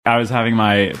I was having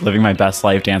living my best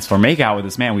life dance floor makeout with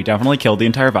this man. We definitely killed the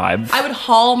entire vibe. I would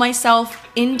haul myself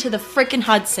into the frickin'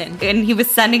 Hudson. And he was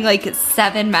sending like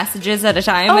 7 messages at a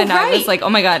time. I was like,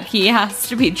 oh my God, he has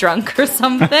to be drunk or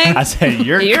something. I said,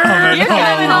 you're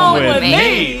coming home with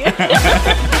me.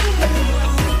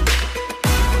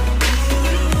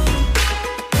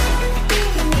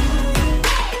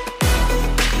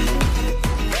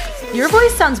 Your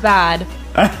voice sounds bad.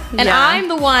 And I'm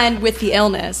the one with the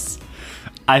illness.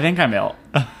 I think I'm ill.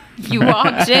 You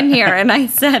walked in here and I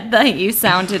said that you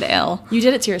sounded ill. You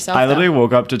did it to yourself. I literally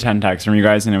woke up to 10 texts from you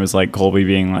guys, and it was like Colby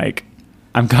being like,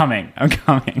 I'm coming. And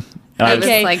I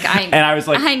was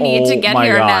like, I need to get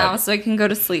here now so I can go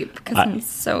to sleep because I'm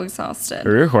so exhausted.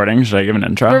 Are we recording? Should I give an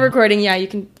intro? We're recording. Yeah, you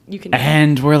can.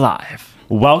 And we're live.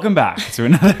 Welcome back to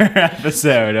another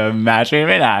episode of Match Made in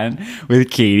Manhattan with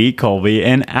Katie, Colby,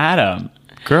 and Adam.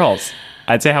 Girls,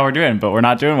 I'd say how we're doing, but we're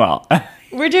not doing well.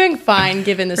 We're doing fine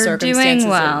given the circumstances. Doing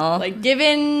well.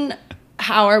 Given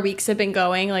how our weeks have been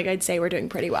going, I'd say we're doing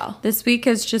pretty well. This week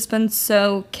has just been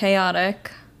so chaotic.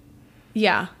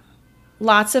 Yeah.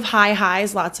 Lots of high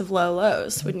highs, lots of low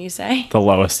lows, wouldn't you say? The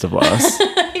lowest of lows.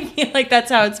 I feel like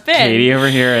that's how it's been. Katie over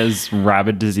here has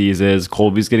rabid diseases.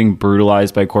 Colby's getting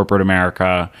brutalized by corporate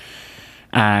America.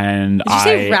 And Did you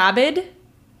say rabid?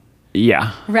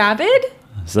 Yeah. Rabid?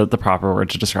 Is that the proper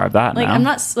word to describe that? No? I'm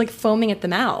not foaming at the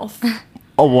mouth.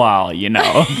 Oh, well,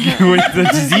 with the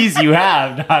disease you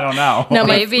have, I don't know. No,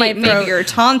 maybe your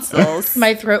tonsils.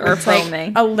 My throat are was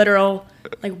foaming. A literal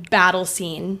battle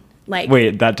scene.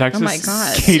 Wait, that text oh my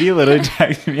God. Katie literally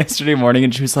texted me yesterday morning,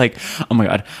 and she was like, oh my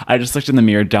God, I just looked in the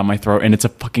mirror down my throat and it's a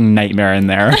fucking nightmare in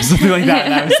there, or something like that.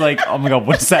 And I was like, oh my God,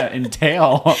 what does that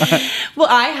entail? Well,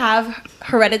 I have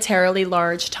hereditarily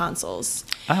large tonsils.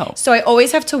 Oh. So I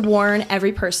always have to warn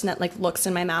every person that looks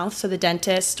in my mouth. So the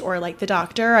dentist or the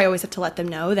doctor, I always have to let them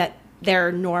know that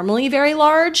they're normally very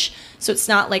large. So it's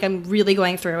not like I'm really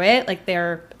going through it.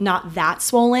 They're not that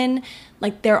swollen.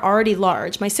 They're already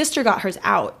large. My sister got hers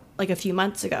out a few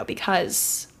months ago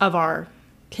because of our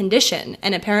condition.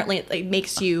 And apparently it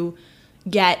makes you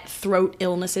get throat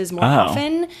illnesses more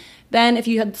often than if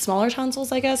you had smaller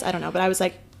tonsils, I guess. I don't know. But I was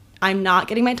like, I'm not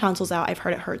getting my tonsils out. I've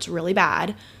heard it hurts really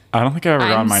bad. I don't think I've ever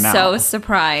gotten mine out. I'm so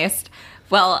surprised.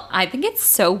 Well, I think it's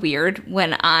so weird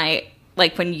when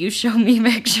when you show me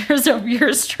pictures of your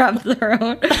strep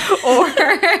throat,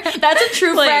 or that's a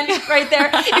true friend right there.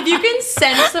 If you can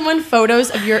send someone photos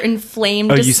of your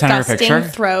inflamed, disgusting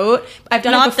throat, I've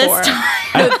done it before. This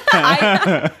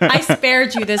time. I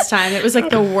spared you this time. It was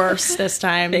the worst this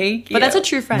time. Thank you. But that's a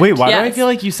true friend. Wait, why do I feel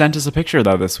like you sent us a picture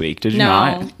though this week? Did you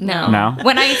not? No.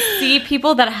 When I see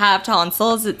people that have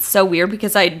tonsils, it's so weird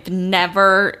because I've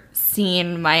never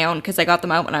seen my own because I got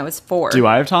them out when I was 4. Do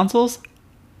I have tonsils?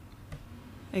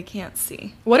 I can't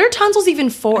see. What are tonsils even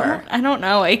for? I don't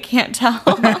know. I can't tell.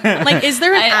 Is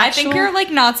there an actual... I think you're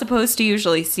not supposed to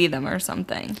usually see them or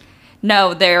something.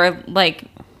 No, they're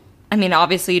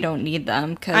obviously you don't need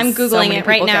them because I'm Googling so many it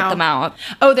right people now. Get them out.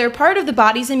 Oh, they're part of the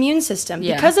body's immune system.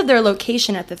 Yeah. Because of their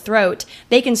location at the throat,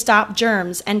 they can stop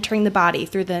germs entering the body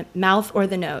through the mouth or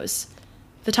the nose.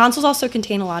 The tonsils also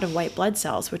contain a lot of white blood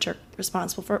cells, which are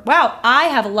responsible for... Wow, I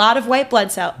have a lot of white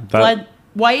blood cells.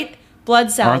 White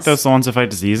blood cells. Aren't those the ones that fight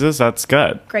diseases? That's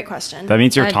good. Great question. That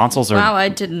means your tonsils are I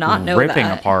did not know ripping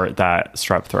that. apart that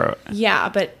strep throat. Yeah,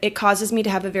 but it causes me to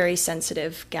have a very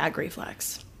sensitive gag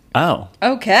reflex. Oh.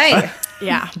 Okay.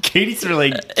 Yeah. Katie's really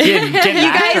getting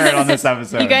accurate on this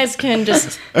episode. You guys can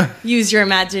just use your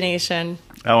imagination.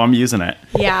 Oh, I'm using it.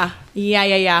 Yeah.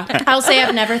 I'll say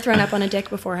I've never thrown up on a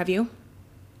dick before. Have you?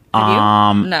 No.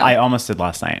 I almost did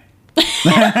last night.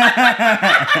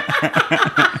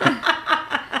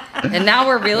 And now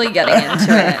we're really getting into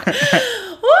it.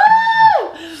 Woo!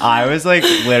 I was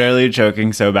literally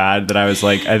choking so bad that I was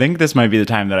like, I think this might be the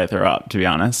time that I throw up, to be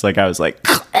honest. I was like,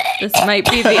 this might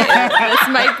be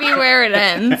where it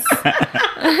ends.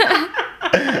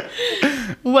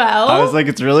 Well, I was like,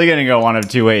 it's really going to go one of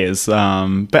two ways.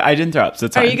 But I didn't throw up, so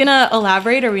it's fine. Are you going to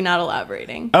elaborate or are we not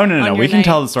elaborating? Oh, no. We can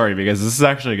tell the story because this is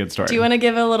actually a good story. Do you want to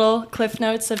give a little cliff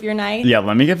notes of your night? Yeah,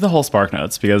 let me give the whole Spark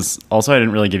Notes because also I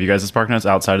didn't really give you guys the Spark Notes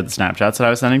outside of the Snapchats that I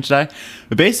was sending today.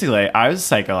 But basically, I was a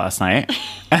psycho last night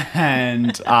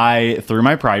and I threw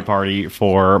my pride party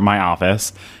for my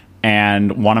office,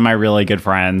 and one of my really good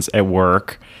friends at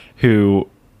work, who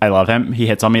I love him, he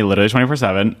hits on me literally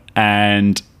 24/7,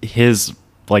 and his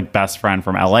best friend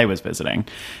from LA was visiting.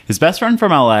 His best friend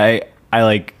from LA,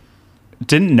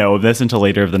 didn't know this until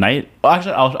later of the night. Well,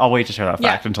 actually, I'll wait to share that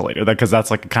Yeah. fact until later, because that's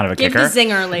like kind of a Give kicker. the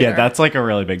zinger later. Yeah, that's like a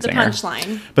really big The zinger.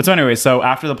 punchline. But so anyway, so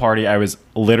after the party, I was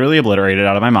literally obliterated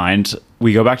out of my mind.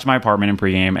 We go back to my apartment in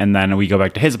pregame, and then we go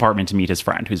back to his apartment to meet his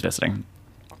friend who's visiting.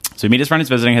 So we meet his friend who's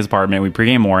visiting his apartment. We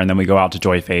pregame more, and then we go out to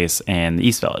Joy Face in the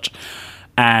East Village,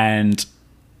 and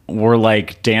we're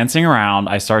like dancing around.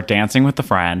 I start dancing with the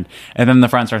friend, and then the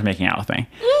friend starts making out with me.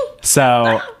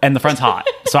 So, and the friend's hot.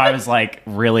 So I was like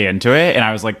really into it, and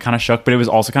I was like kind of shook, but it was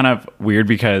also kind of weird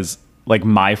because like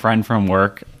my friend from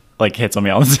work like hits on me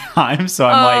all the time. So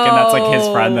I'm like, and that's like his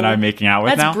friend that I'm making out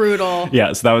with That's now. brutal.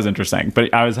 Yeah, so that was interesting.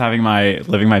 But I was living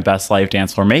my best life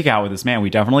dance floor makeout with this man. We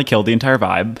definitely killed the entire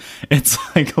vibe. It's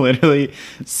like literally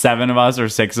 7 of us or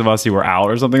 6 of us who were out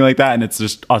or something like that, and it's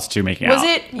just us two making out. Was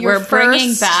it your We're bringing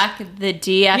first- back the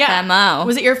DFMO. Yeah.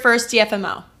 Was it your first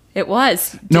DFMO? It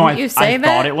was. Didn't No, you say I that?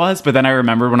 thought it was, but then I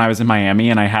remembered when I was in Miami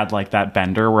and I had like that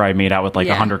bender where I made out with like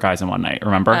Yeah. 100 guys in one night.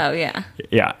 Remember? Oh, yeah.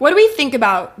 Yeah. What do we think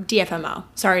about DFMO?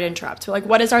 Sorry to interrupt. But like,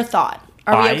 what is our thought?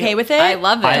 Are we I- okay with it? I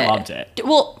love it. I loved it.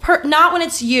 Well, not when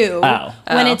it's you. Oh.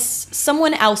 When Oh. it's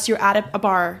someone else, you're at a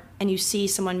bar and you see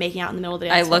someone making out in the middle of the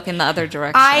dance I floor. look in the other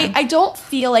direction. I don't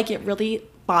feel like it really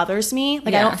bothers me. Like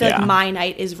I Yeah. don't feel Yeah. like my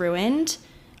night is ruined.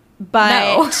 But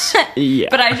No. Yeah.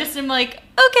 But I just am like,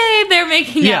 okay, they're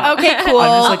making Yeah. out. Okay, cool. I'm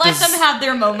just I'll like let this- them have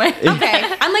their moment. okay,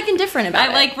 I'm like indifferent about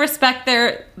it. I like respect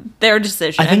their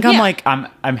decision. I think I'm Yeah. like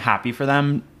I'm happy for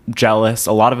them. Jealous.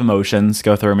 A lot of emotions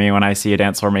go through me when I see a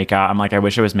dance floor makeout. I'm like, I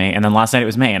wish it was me. And then last night it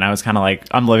was me, and I was kind of like,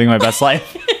 I'm living my best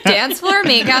life. dance floor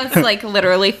makeouts like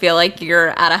literally feel like you're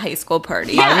at a high school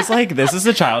party. I was like, this is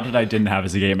a childhood I didn't have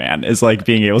as a gay man. Is like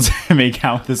being able to make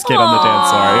out with this kid on the dance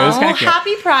floor. It was kind Oh, of cute.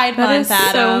 happy Pride That Month, is so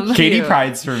Adam. cute. Katie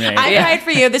prides for me. I Yeah. cried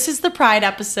for you. This is the Pride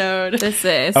episode. This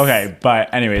is Okay,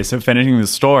 but anyway, so finishing the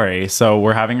story, so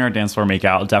we're having our dance floor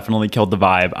makeout. Definitely killed the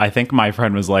vibe. I think my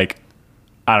friend was like,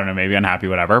 I don't know, maybe unhappy,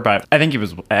 whatever, but I think he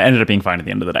was ended up being fine at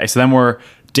the end of the day. So then we're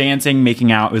dancing,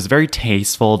 making out. It was a very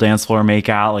tasteful dance floor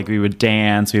makeout. Like we would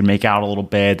dance, we would make out a little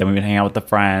bit, then we would hang out with the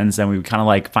friends, and we would kind of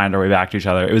like find our way back to each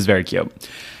other. It was very cute.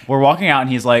 We're walking out,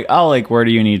 and he's like, "Oh, like where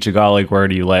do you need to go? Like where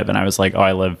do you live?" And I was like, "Oh,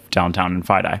 I live downtown in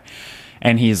Fidei."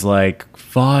 And he's like,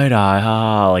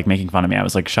 "Fidei," like making fun of me. I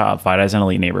was like, "Shut up, Fidei's an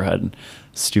elite neighborhood,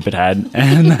 stupid head."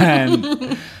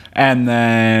 And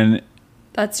then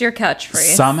that's your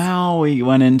catchphrase. somehow we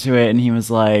went into it, and he was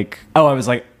like, "Oh," I was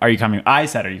like, "Are you coming?" I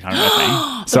said, "Are you coming with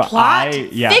me?" So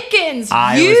plot yeah, thickens.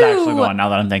 I was actually the one. Now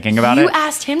that I'm thinking about You it,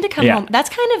 asked him to come Yeah. home. That's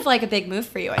kind of like a big move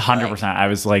for you. I feel 100%. I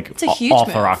was like a huge all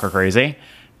for move. rocker crazy,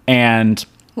 and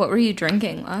What were you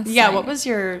drinking last Yeah, night? what was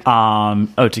your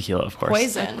tequila, of course.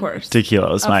 poison? Of course.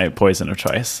 Tequila is my poison of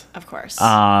choice. Of course.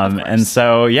 And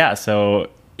so yeah, so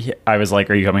I was like,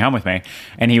 "Are you coming home with me?"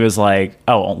 And he was like,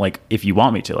 "Oh, like if you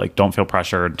want me to, like don't feel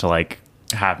pressured to like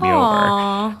have me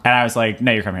Aw. over." And I was like,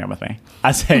 "No, you're coming home with me."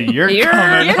 I said, "You're, You're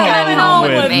coming, coming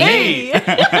home, home with with me."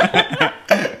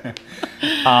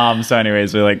 So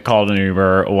anyways, we like called an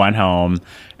Uber, went home,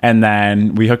 and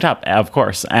then we hooked up, of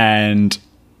course. And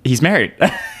he's married.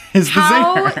 Is the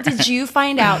How singer. did you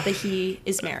find out that he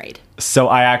is married? So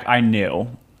I knew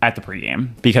at the pregame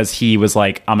because he was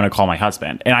like, "I'm gonna call my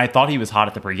husband," and I thought he was hot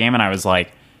at the pregame, and I was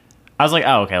like,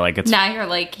 "Oh, okay, like it's." Now you're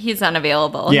like, he's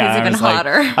unavailable. Yeah, he's I even was like-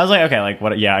 hotter. I was like, okay, like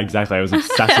what? Yeah, exactly. I was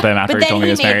obsessed with him after But he told then me he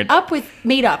he was married.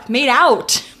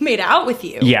 made out with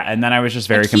you. Yeah, and then I was just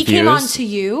very He confused. came on to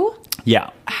you.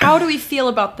 Yeah. How do we feel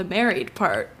about the married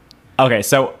part? Okay,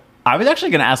 so I was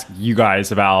actually gonna ask you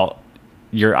guys about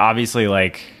your obviously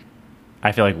like.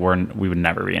 I feel like we would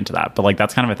never be into that, but like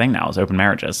that's kind of a thing now is open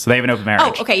marriages. So they have an open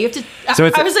marriage. Oh, okay. You have to. So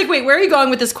it's- I was like, wait, where are you going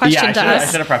with this question Yeah, to I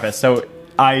us? should have prefaced. So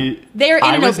They're in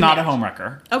I an was open not a marriage.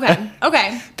 homewrecker. Okay.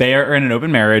 Okay. They are in an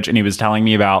open marriage, and he was telling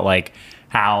me about like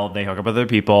how they hook up with other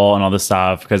people and all this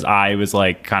stuff because I was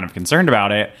like kind of concerned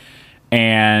about it.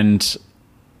 And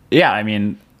yeah, I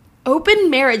mean, Open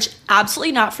marriage,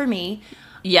 absolutely not for me.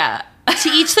 Yeah. To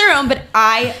each their own, but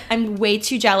I'm way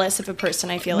too jealous of a person.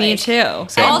 I feel Me like. too.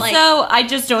 And, Also, like- I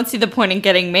just don't see the point in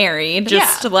getting married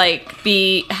just Yeah. to like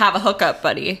have a hookup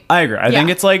buddy. I agree. I think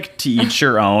Yeah. it's like to each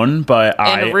your own, but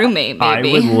And a roommate, maybe.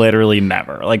 I would literally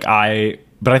never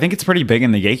but I think it's pretty big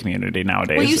in the gay community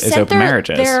nowadays. Well, you is sent open their,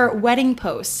 marriages. their wedding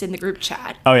posts in the group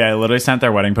chat. Oh yeah, I literally sent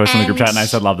their wedding post in the group And- chat, and I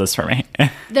said, "Love this for me."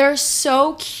 They're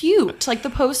so cute. Like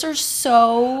the posts are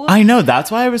so I know.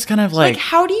 That's why I was kind of like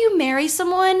how do you marry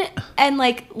someone and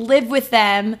like live with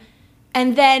them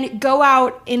and then go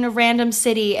out in a random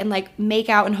city and like make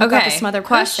out and hook up with some other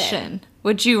person? question.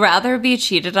 Would you rather be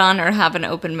cheated on or have an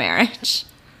open marriage?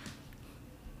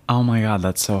 oh my god,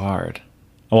 that's so hard.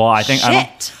 Well, I think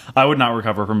Shit. I would not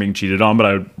recover from being cheated on, but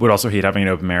I would also hate having an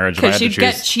open marriage if I had Because to you'd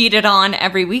choose. get cheated on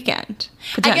every weekend.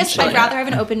 I guess I'd potentially. rather have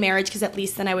an open marriage because at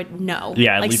least then I would know.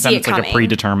 Yeah, at like, least see then it it's like a coming.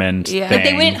 predetermined Yeah. thing. Like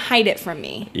they wouldn't hide it from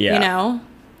me. Yeah. You know?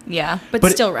 Yeah. But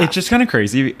But still rough. it's just kind of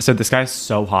crazy. So this guy's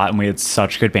so hot, and we had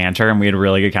such good banter, and we had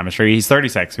really good chemistry. He's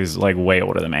 36. He's like way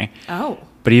older than me. oh.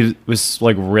 But he was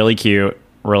like really cute,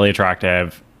 really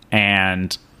attractive,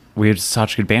 and we had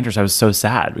such good banter. So I was so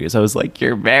sad because I was like,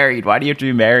 "You're married. Why do you have to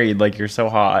be married? Like you're so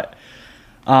hot."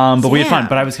 But we had fun. Damn.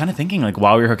 But I was kind of thinking, like,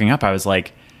 while we were hooking up, I was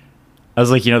like,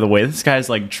 you know, the way this guy's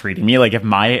like treating me, like if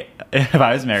I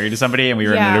was married to somebody and we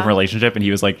were in a Yeah. different relationship and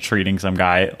he was like treating some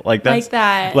guy like this, Like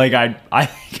that. like I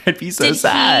think I'd be so Did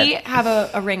sad. he have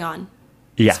a ring on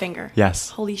Yeah. his finger? Yes.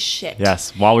 Holy shit.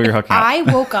 Yes. While we were hooking up. I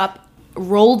woke up,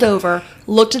 rolled over,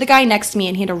 looked at the guy next to me,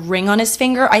 and he had a ring on his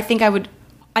finger. I think I would.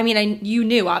 I mean, you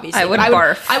knew obviously. I would but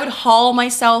barf. I would haul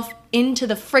myself into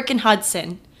the frickin'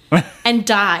 Hudson and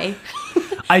die.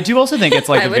 I do also think it's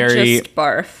like I a would very just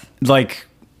barf. like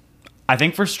I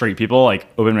think for straight people, like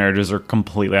open marriages are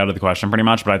completely out of the question pretty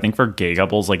much, but I think for gay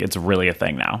couples, like it's really a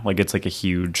thing now. Like it's like a To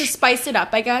huge spice it up,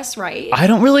 I guess. Right. I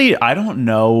don't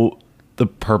know the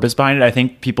purpose behind it. I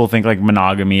think people think like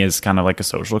monogamy is kind of like a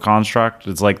social construct.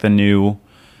 It's like the new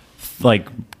like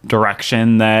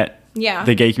direction that Yeah.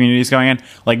 the gay community is going in.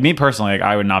 Like me personally, like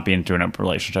I would not be into an open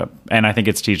relationship, and I think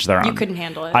it's to each their own. You couldn't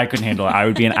handle it. I couldn't handle it. I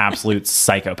would be an absolute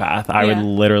psychopath. I would Yeah.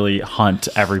 literally hunt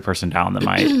every person down that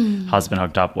my husband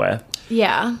hooked up with.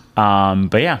 Yeah.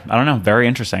 But yeah, I don't know. Very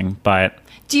interesting. But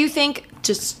Do you think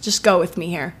just go with me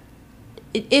here?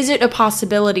 Is it a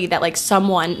possibility that like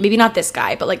someone, maybe not this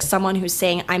guy, but like someone who's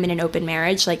saying I'm in an open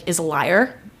marriage, like is a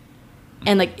liar,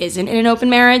 and like isn't in an open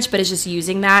marriage, but is just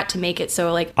using that to make it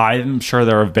so like I'm sure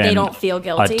there have been They don't feel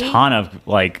guilty? a ton of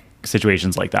like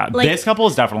situations like that. Like, this couple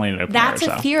is definitely in an open that's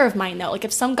marriage. a though. fear of mine though. Like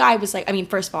if some guy was like, I mean,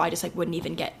 first of all, I just like wouldn't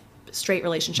even get a straight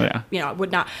relationship. Yeah. You know,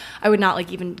 I would not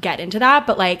like even get into that.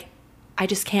 But like, I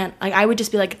just can't. Like, I would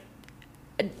just be like,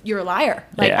 you're a liar.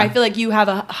 Like Yeah. I feel like you have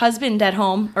a husband at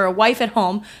home or a wife at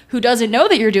home who doesn't know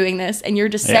that you're doing this, and you're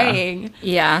just Yeah. saying,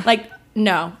 Yeah. like,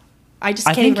 no. I just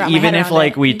I can't think wrap my even head if around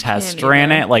like it. we You test can't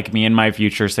ran either. it, like me and my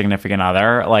future significant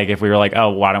other, like if we were like, oh,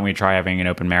 why don't we try having an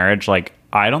open marriage? Like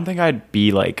I don't think I'd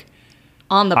be like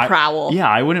On the I- prowl. Yeah,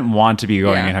 I wouldn't want to be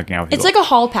going Yeah. and hooking out with It's people. like a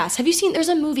hall pass. Have you seen? There's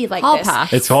a movie like Hall this.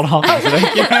 pass. It's called Hall Pass.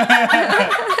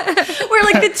 Where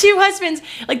like the two husbands,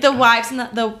 like the wives and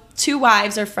the two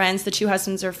wives are friends, the two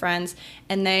husbands are friends,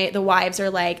 and the wives are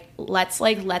like, let's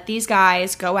like let these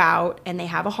guys go out, and they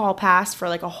have a hall pass for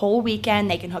like a whole weekend.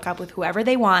 They can hook up with whoever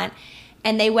they want,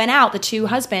 and they went out. The two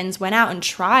husbands went out and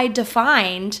tried to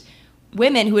find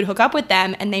women who would hook up with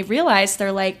them, and they realized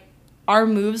they're like, our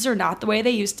moves are not the way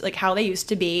they used to, like how they used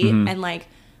to be, and like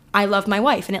I love my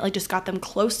wife, and it like just got them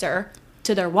closer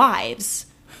to their wives.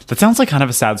 That sounds like kind of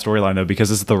a sad storyline though,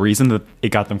 because it's the reason that it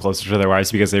got them closer to their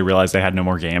wives because they realized they had no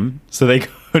more game, so they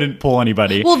couldn't pull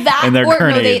anybody. Well, that in their or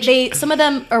current no, age. they some of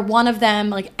them or one of them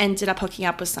like ended up hooking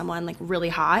up with someone like really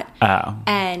hot, Oh.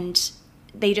 and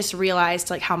they just realized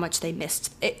like how much they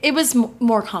missed. It was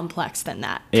more complex than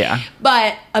that. Yeah.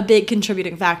 But a big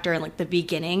contributing factor in like the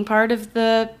beginning part of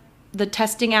the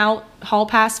testing out hall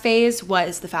pass phase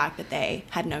was the fact that they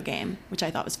had no game, which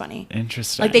I thought was funny.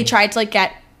 Interesting. Like they tried to like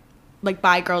get like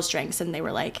buy girls drinks, and they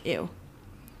were like, ew.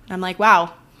 And I'm like,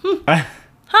 wow,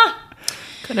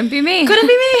 Couldn't be me. couldn't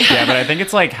be me. Yeah, but I think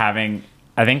it's like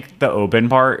I think the open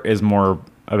part is more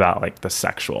about like the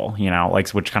sexual, you know, like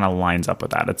which kind of lines up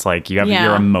with that. It's like you have Yeah.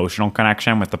 your emotional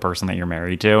connection with the person that you're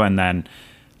married to, and then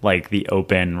like the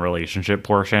open relationship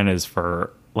portion is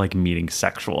for like meeting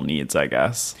sexual needs, I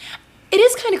guess. It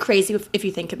is kind of crazy if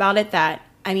you think about it. That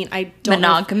I mean, I don't know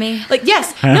if- Monogamy. like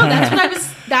yes, no,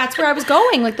 that's where I was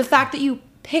going. Like the fact that you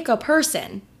pick a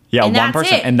person. Yeah, and one that's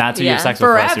person, it. and that's who you have Yeah. sex with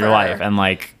the rest of your Forever. life, and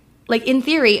like Like in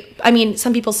theory, I mean,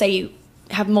 some people say you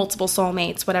have multiple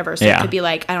soulmates, whatever. So Yeah. it could be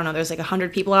like, I don't know, there's like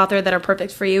 100 people out there that are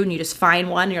perfect for you, and you just find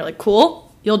one, and you're like,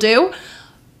 cool, you'll do.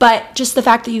 But just the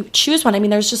fact that you choose one, I mean,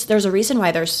 there's a reason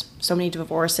why there's so many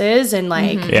divorces and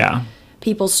like yeah.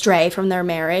 people stray from their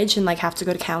marriage and like have to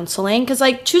go to counseling, because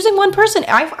like choosing one person,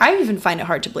 I even find it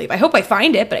hard to believe. I hope I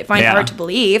find it, but I find it Yeah. hard to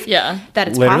believe Yeah. that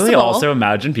it's Literally, possible. also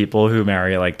imagine people who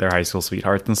marry like their high school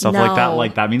sweethearts and stuff like that. No.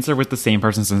 Like that means they're with the same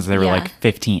person since they were Yeah. like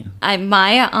 15.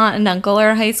 My aunt and uncle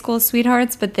are high school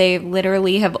sweethearts, but they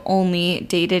literally have only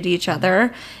dated each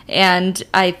other. And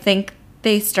I think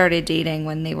they started dating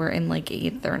when they were in like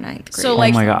 8th or 9th grade. So, Oh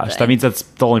like- my gosh, that means that's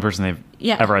the only person they've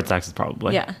Yeah. ever had sex with,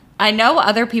 probably. yeah. I know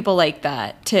other people like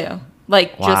that too.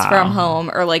 Like just Wow. from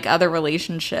home or like other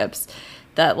relationships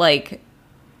that like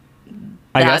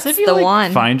I that's guess if you the like,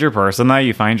 one. find your person, though,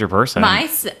 you find your person.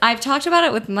 I've talked about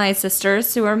it with my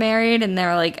sisters who are married, and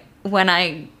they're like, when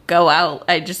I go out,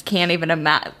 I just can't even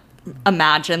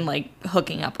imagine like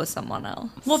hooking up with someone else.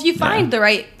 Well, if you find the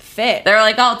right fit. They're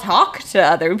like, I'll talk to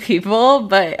other people,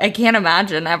 but I can't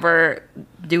imagine ever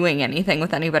doing anything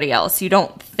with anybody else. You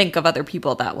don't think of other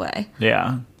people that way.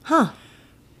 Yeah. Huh.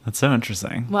 That's so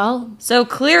interesting. Well, So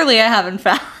clearly I haven't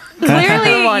found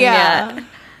clearly, one yeah. yet.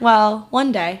 Well,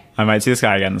 one day. I might see this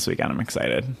guy again this weekend. I'm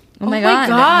excited. Oh my my god.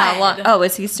 God. How long? Oh,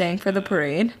 is he staying for the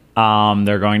parade?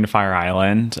 They're going to Fire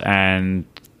Island and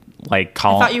like I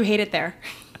Colin. thought you hated there.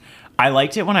 I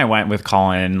liked it when I went with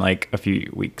Colin like a few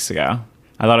weeks ago.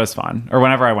 I thought it was fun, or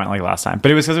whenever I went like last time.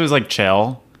 But it was because it was like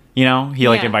chill. You know, he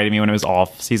like Yeah. invited me when it was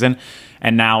off season,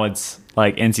 and now it's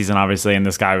like in season, obviously. And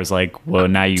this guy was like, "Well,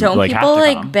 now you Don't like have people to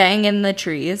like come." bang in the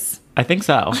trees? I think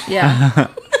so. Yeah,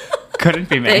 Couldn't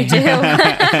be me. they do.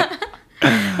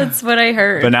 That's what I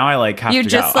heard. But now I like have You to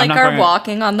just go. I'm like not are going-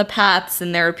 walking on the paths,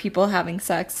 and there are people having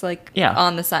sex like Yeah.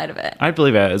 on the side of it. I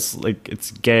believe it. It's like it's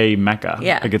gay mecca.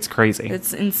 Yeah. like it's crazy.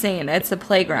 It's insane. It's a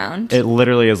playground. It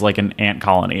literally is like an ant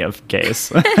colony of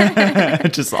gays,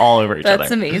 just all over each That's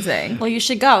other. amazing. Well, you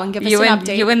should go and give us You an and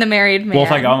update. you and the married man. Well,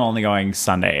 if I go, I'm only going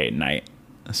Sunday night,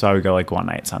 so I would go like one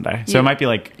night Sunday. So You- it might be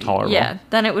like tolerable. Yeah,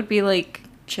 then it would be like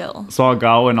chill. So I'll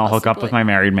go and I'll hook up with Possibly. my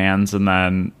married man's, and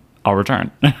then I'll return,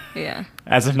 Yeah.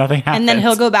 as if nothing happened. and then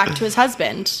he'll go back to his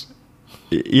husband.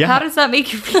 Yeah. How does that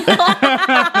make you feel?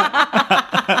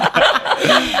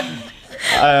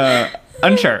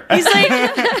 Unsure. He's like,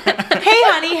 "Hey,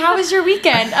 honey, how was your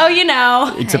weekend? Oh, you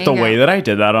know. Except the Hang way out. that I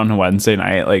did that on Wednesday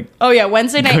night, like Oh yeah,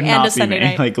 Wednesday night could and not a be Sunday me.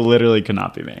 night. Like literally could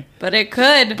not be me. But it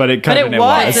could. But it could. But it and it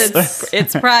was. was.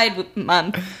 It's Pride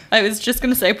Month. I was just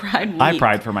gonna say Pride Week. I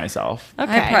pride for myself.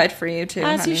 Okay. I pride for you too.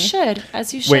 As honey. you should.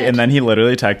 As you should. Wait, and then he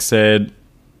literally texted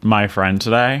my friend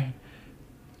today.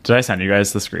 Did I send you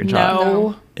guys the screenshot?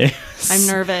 No. It's I'm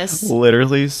nervous.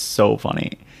 Literally so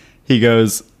funny. He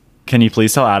goes, "Can you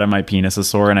please tell Adam my penis is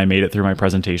sore and I made it through my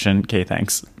presentation? Okay,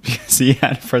 thanks." Because he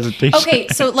had a presentation. Okay,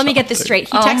 so let me get this straight.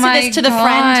 He Oh texted my this to the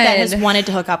friend that has God. wanted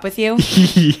to hook up with you.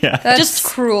 Yeah. That's Just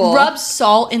cruel. Rub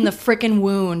salt in the freaking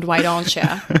wound, why don't you?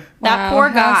 That Wow, poor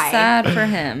how guy. sad for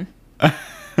him.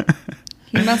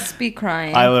 He must be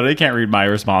crying. I literally can't read my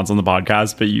response on the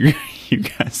podcast, but you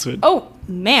guys would. Oh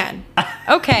man.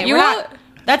 Okay, You we're all- not.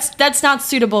 That's not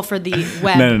suitable for the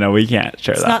web. No, we can't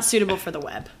share It's that. not suitable for the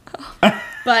web.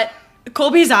 But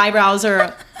Colby's eyebrows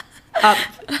are up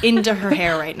into her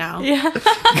hair right now. yeah.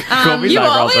 Colby's You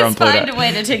eyebrows are on always find Pluto. a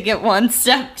way to take it one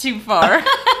step too far.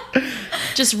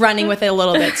 Just running with it a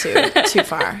little bit too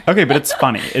far. Okay, but it's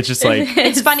funny. It's just like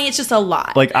It's funny. It's just a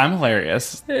lot. like I'm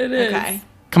hilarious. It is. Okay.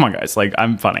 Come on, guys. Like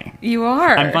I'm funny. You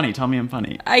are. I'm funny. Tell me I'm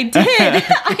funny. I did.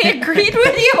 I agreed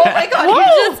with you. Oh my god,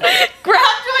 you just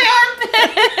grabbed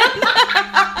my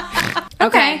armpit.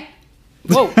 Okay.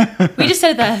 Whoa. We just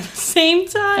said it at the same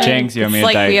time. Jinx, you owe me It's a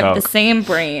like Diet we have Coke. the same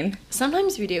brain.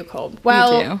 Sometimes we do, Colb. do.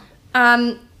 Well,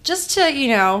 just to,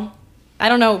 I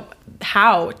don't know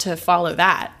how to follow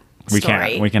that We can't.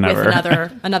 story We can with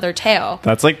never. another tale.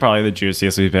 That's like probably the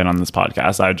juiciest we've been on this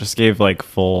podcast. I just gave like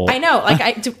full. I know.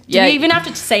 Like, do Yeah. we even have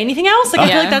to say anything else? Like, I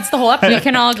feel Yeah. like that's the whole We episode.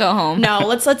 can all go home. No,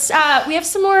 let's. We have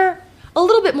some more, a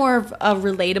little bit more of a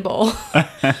relatable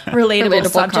Relatable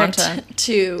subject content.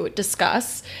 to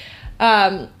discuss.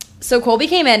 So Colby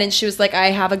came in and she was like,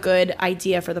 "I have a good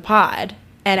idea for the pod."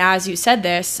 And as you said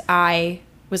this, I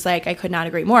was like, I could not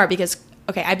agree more because,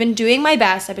 okay, I've been doing my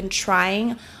best. I've been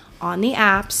trying on the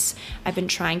apps. I've been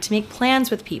trying to make plans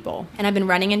with people. And I've been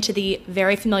running into the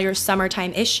very familiar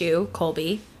summertime issue,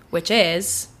 Colby, which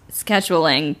is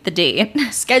Scheduling the date.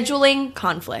 scheduling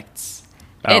conflicts.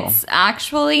 Oh. It's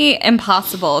actually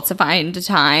impossible to find a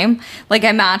time. Like,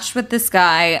 I matched with this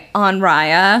guy on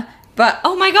Raya, but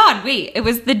oh my god, wait, it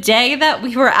was the day that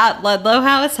we were at Ludlow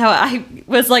House, how I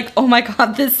was like, oh my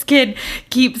god, this kid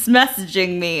keeps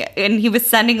messaging me. And he was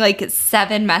sending like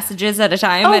 7 messages at a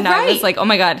time. Oh, and I was right. like, oh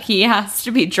my god, he has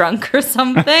to be drunk or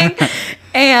something.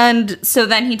 And so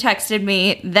then he texted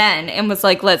me then and was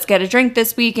like, let's get a drink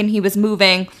this week. And he was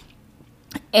moving.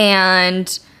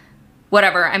 And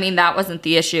whatever. I mean, that wasn't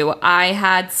the issue. I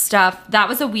had stuff. That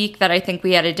was a week that I think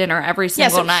we had a dinner every Yeah,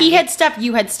 single so night. he had stuff,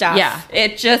 you had stuff. Yeah.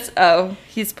 It just, oh,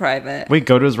 he's private. Wait,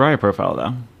 go to his Raya profile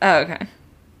though. Oh, okay.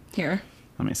 Here.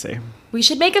 Let me see. We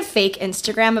should make a fake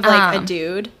Instagram of like a Um.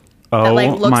 dude Oh that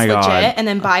like looks my legit god. and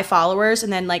then buy followers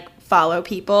and then like follow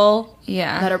people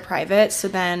Yeah. that are private. So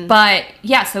then But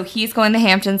yeah, so he's going to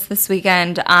Hamptons this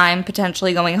weekend. I'm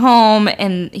potentially going home.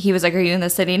 And he was like, are you in the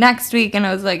city next week? And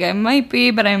I was like, I might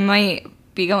be, but I might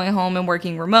be going home and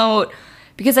working remote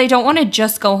because I don't want to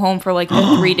just go home for like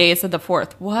the 3 days of the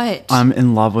 4th. What? I'm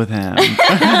in love with him.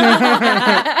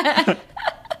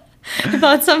 I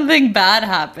thought something bad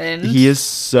happened. He is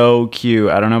so cute.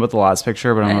 I don't know about the last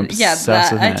picture, but I'm obsessed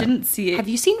with him. I didn't see it. Have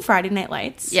you seen Friday Night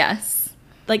Lights? Yes.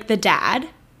 Like the dad,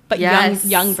 but Yes.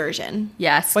 young version.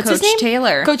 Yes. What's Coach his name?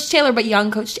 Taylor. Coach Taylor, but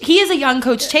young Coach. He is a young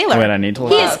Coach Taylor. Wait, I need to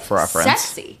look He up is for reference.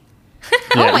 sexy.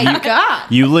 Yeah, Oh my god.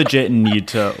 You legit need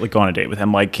to like go on a date with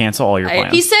him. Like cancel all your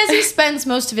plans. He says he spends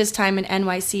most of his time in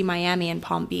NYC, Miami, and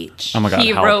Palm Beach. oh my god. He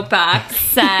help. wrote back,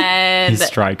 said He's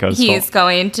tri-coastal. he's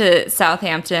going to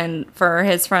Southampton for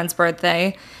his friend's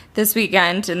birthday this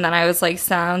weekend. And then I was like,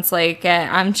 sounds like it.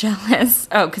 I'm jealous.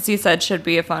 Oh, because he said should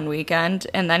be a fun weekend.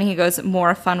 And then he goes,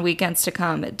 more fun weekends to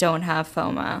come. Don't have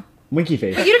FOMO. Winky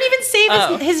face. You don't even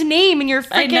save his name in your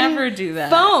freaking never do that.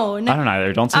 phone. I don't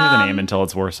either. Don't send me the name until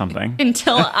it's worth something.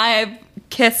 Until I've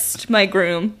kissed my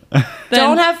groom.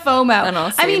 Don't have FOMO. then I'll I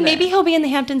save mean, it. maybe he'll be in the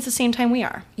Hamptons the same time we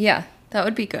are. Yeah, that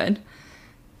would be good.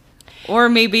 Or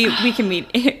maybe we can meet.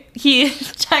 He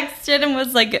texted and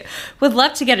was like, would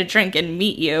love to get a drink and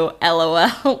meet you,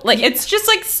 LOL. Like, it's just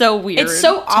like so weird. It's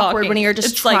so awkward talking. when you're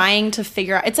just It's like- trying to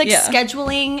figure out. It's like Yeah.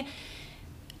 scheduling.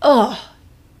 Oh,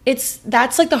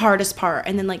 that's like the hardest part.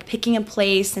 And then like picking a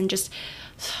place and just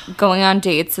going on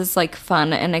dates is like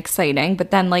fun and exciting.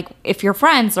 But then, like, if your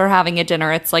friends are having a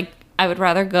dinner, it's like, I would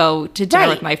rather go to dinner Right.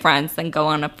 with my friends than go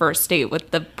on a first date with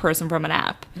the person from an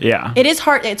app. Yeah. it is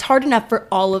hard. It's hard enough for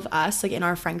all of us, like in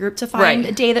our friend group, to find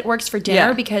Right. a day that works for dinner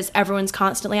Yeah. because everyone's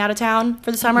constantly out of town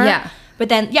for the summer. Yeah. But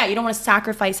then, yeah, you don't want to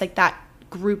sacrifice like that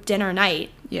group dinner night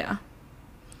Yeah.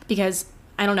 because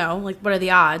I don't know, like what are the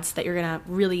odds that you're gonna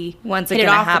really When's it hit it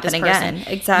gonna off with this happen person?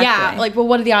 again? Exactly. Yeah, like well,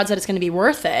 what are the odds that it's gonna be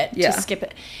worth it Yeah. to skip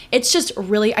it? It's just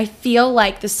really, I feel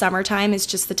like the summertime is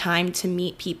just the time to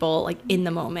meet people like in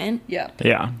the moment Yeah.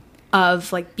 yeah.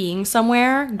 of like being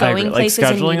somewhere, I agree. going Like places,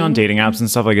 and scheduling on meeting. dating apps and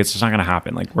stuff, like it's just not gonna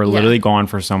happen. Like we're literally gone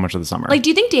for so much of the summer. Like,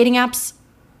 do you think dating apps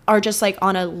are just like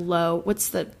on a low? What's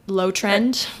the low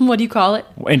trend? What do you call it?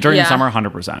 and during Yeah. the summer,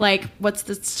 100%. Like, what's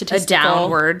the A statistical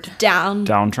downward. down?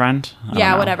 downtrend. I don't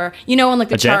Yeah, know. whatever. You know, on like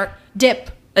the A dip? chart,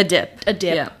 dip. A dip. A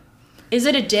dip. Yeah. Is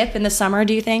it a dip in the summer?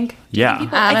 Do you think? Yeah.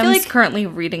 I Adam's feel like currently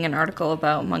reading an article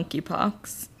about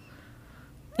monkeypox.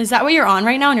 is that what you're on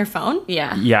right now on your phone?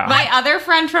 Yeah. Yeah. My other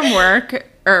friend from work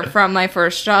or from my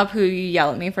first job who you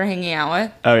yell at me for hanging out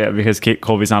with. Oh yeah, because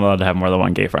Colby's not allowed to have more than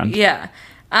one gay friend. Yeah.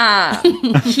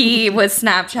 He was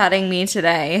Snapchatting me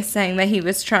today saying that he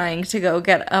was trying to go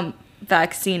get a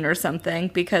vaccine or something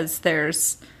because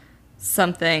there's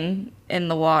something in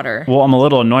the water. Well, I'm a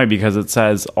little annoyed because it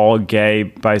says all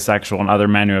gay, bisexual, and other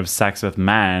men who have sex with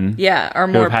men. Yeah, are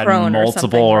Who more have had prone or multiple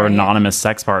something, or right? anonymous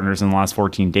sex partners in the last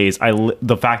 14 days.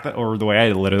 The fact that, or the way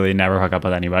I literally never hook up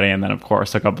with anybody, and then of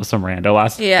course hook up with some rando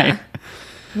last Yeah. night.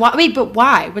 Why, wait, but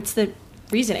why? What's the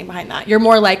reasoning behind that? You're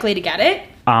more likely to get it?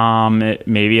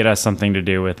 Maybe it has something to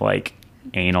do with like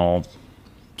anal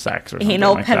sex or something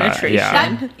Anal like that. penetration.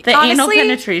 Yeah. The anal Honestly,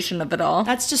 penetration of it all.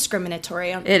 That's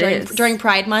discriminatory It during, is. during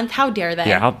Pride Month. How dare they?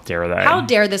 Yeah, how dare they? How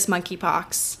dare this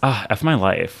monkeypox? F my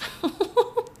life.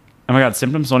 Oh my god,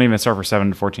 symptoms don't even start for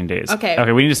 7 to 14 days. Okay.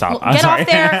 Okay, we need to stop. Well, I'm get sorry. off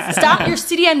there. Stop. You're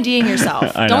CDMDing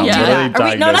yourself. I know, Don't do I'm that. really Or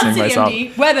wait, no, not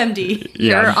diagnosing CDMD. WebMD.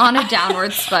 Yeah. You're on a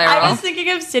downward spiral. I was thinking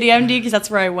of CityMD because that's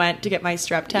where I went to get my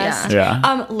strep test.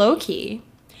 Yeah. Low key,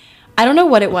 I don't know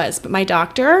what it was, but my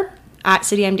doctor at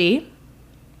CityMD,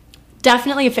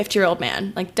 definitely a 50-year-old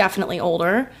man, like definitely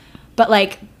older, but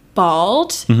like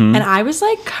bald, and I was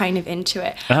like kind of into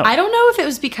it. Oh. I don't know if it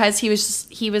was because he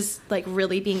was like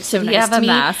really being so Did he nice have to a me.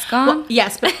 mask on? Well,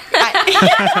 yes, but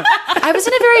I was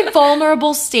in a very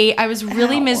vulnerable state. I was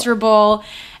really miserable,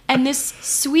 and this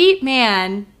sweet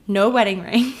man, no wedding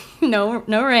ring, no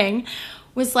ring,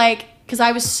 was like, because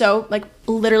I was so like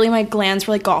literally my glands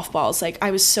were like golf balls. Like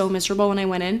I was so miserable when I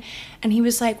went in, and he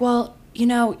was like, well, you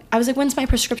know, I was like, when's my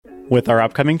prescription? With our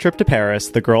upcoming trip to Paris,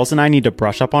 the girls and I need to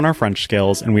brush up on our French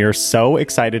skills, and we are so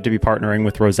excited to be partnering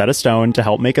with Rosetta Stone to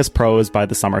help make us pros by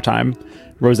the summertime.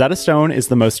 Rosetta Stone is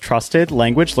the most trusted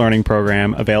language learning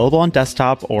program available on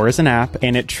desktop or as an app,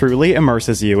 and it truly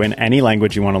immerses you in any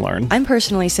language you want to learn. I'm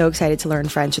personally so excited to learn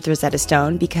French with Rosetta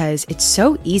Stone because it's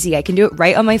so easy. I can do it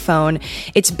right on my phone.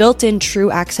 Its built-in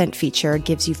true accent feature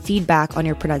gives you feedback on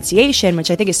your pronunciation, which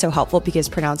I think is so helpful because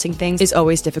pronouncing things is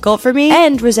always difficult for me.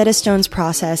 And Rosetta Stone's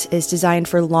process is is designed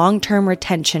for long-term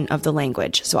retention of the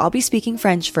language, so I'll be speaking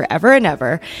French forever and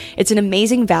ever. It's an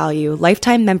amazing value.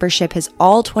 Lifetime membership has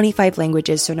all 25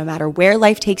 languages, so no matter where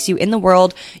life takes you in the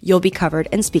world, you'll be covered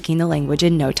and speaking the language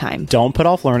in no time. Don't put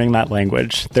off learning that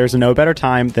language. There's no better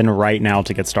time than right now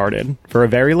to get started. For a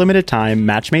very limited time,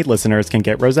 Matchmade listeners can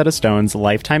get Rosetta Stone's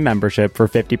lifetime membership for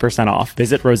 50% off.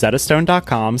 Visit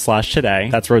rosettastone.com/today.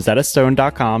 That's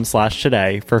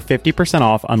rosettastone.com/today for 50%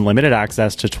 off unlimited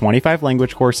access to 25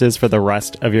 language courses for the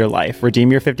rest of your life.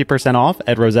 Redeem your 50% off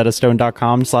at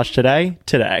rosettastone.com/today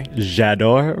today.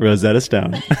 J'adore Rosetta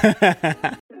Stone.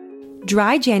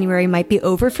 Dry January might be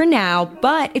over for now,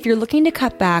 but if you're looking to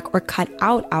cut back or cut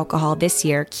out alcohol this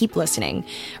year, keep listening.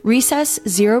 Recess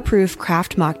Zero Proof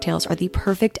Craft Mocktails are the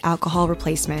perfect alcohol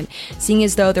replacement, seeing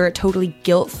as though they're a totally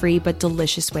guilt-free but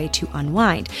delicious way to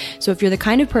unwind. So if you're the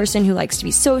kind of person who likes to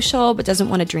be social but doesn't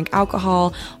want to drink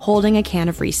alcohol, holding a can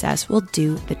of Recess will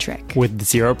do the trick. With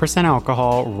 0%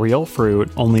 alcohol, real fruit,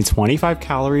 only 25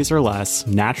 calories or less,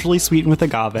 naturally sweetened with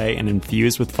agave, and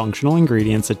infused with functional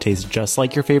ingredients that taste just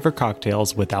like your favorite cocktails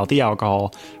without the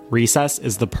alcohol, Recess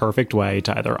is the perfect way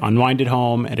to either unwind at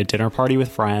home, at a dinner party with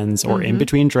friends, or in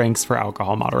between drinks for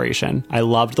alcohol moderation. I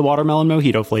loved the watermelon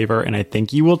mojito flavor, and I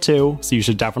think you will too, so you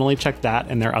should definitely check that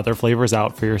and their other flavors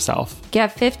out for yourself.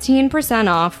 Get 15%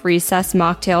 off Recess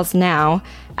mocktails now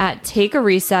at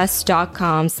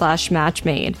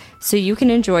takearecess.com/matchmade so you can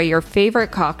enjoy your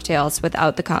favorite cocktails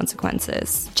without the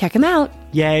consequences. Check them out.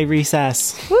 Yay,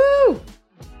 Recess. Woo!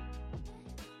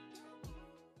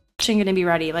 Going to be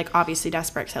ready, like obviously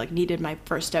desperate because I like needed my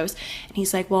first dose, and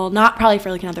he's like, well, not probably for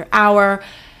like another hour.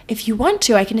 If you want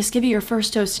to, I can just give you your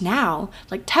first dose now.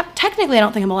 Like technically I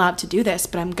don't think I'm allowed to do this,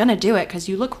 but I'm gonna do it because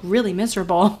you look really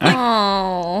miserable.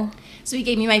 Oh, So he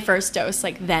gave me my first dose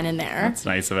like then and there. That's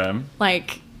nice of him.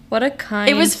 Like what a kind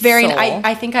it was very soul.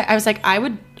 I think I was like I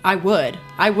would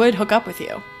hook up with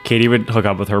you. Katie would hook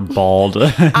up with her bald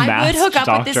I would hook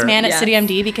up with this man at Yes. City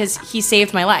MD because he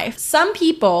saved my life. Some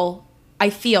people I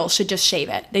feel should just shave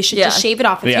it. They should just shave it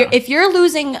off. If you're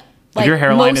losing, like, if your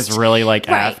hairline is really like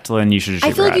effed, then you should just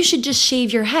shave I feel your like you head. should just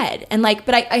shave your head. And like,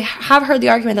 but I have heard the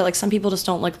argument that like some people just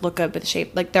don't like look good with the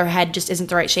shape, like their head just isn't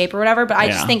the right shape or whatever. But I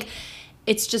just think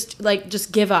it's just like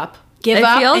just give up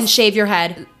and shave your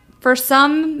head. For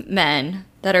some men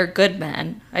that are good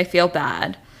men, I feel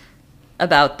bad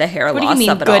about the hair What do loss you mean,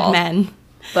 of it good all. men?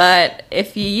 But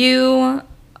if you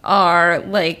are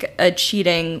like a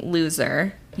cheating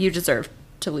loser, you deserve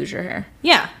to lose your hair.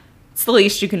 Yeah. It's the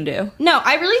least you can do. No,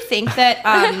 I really think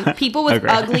that people with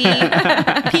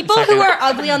people who are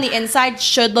ugly on the inside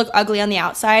should look ugly on the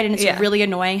outside, and it's really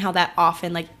annoying how that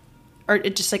often or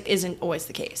it just like isn't always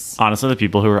the case. Honestly, the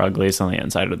people who are ugliest on the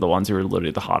inside are the ones who are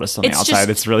literally the hottest on the outside. just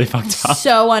It's really fucked up.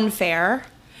 So unfair.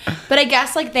 But I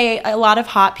guess like a lot of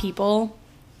hot people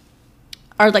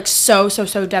are like so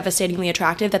devastatingly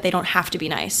attractive that they don't have to be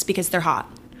nice because they're hot.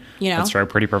 You know? That's right.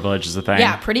 Pretty privilege is a thing.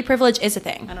 Yeah, pretty privilege is a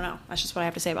thing. I don't know. That's just what I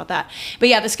have to say about that. But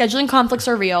yeah, the scheduling conflicts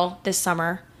are real this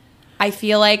summer. I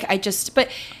feel like but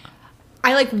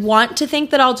I like want to think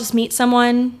that I'll just meet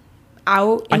someone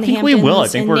out in the think we Hamptons, will. I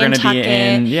think in we're gonna be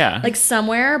Nantucket, like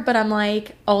somewhere. But I'm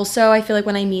like, also, I feel like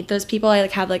when I meet those people, I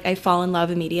like have like I fall in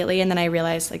love immediately, and then I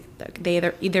realize like they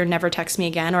either never text me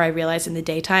again, or I realize in the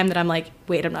daytime that I'm like,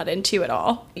 wait, I'm not into you at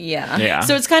all. Yeah.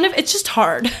 So it's just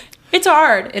hard. It's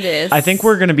hard. It is. I think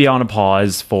we're going to be on a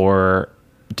pause for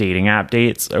dating app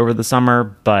dates over the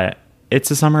summer, but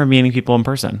it's a summer of meeting people in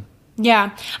person. Yeah.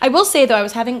 I will say though, I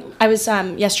was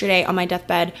yesterday on my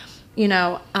deathbed,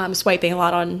 swiping a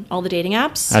lot on all the dating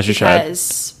apps. As you should.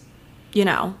 Because,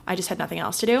 I just had nothing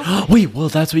else to do. Wait, well,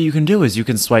 that's what you can do is you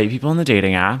can swipe people on the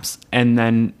dating apps, and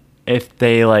then if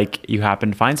they you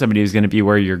happen to find somebody who's going to be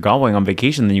where you're going on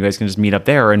vacation, then you guys can just meet up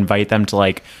there or invite them to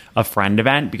like a friend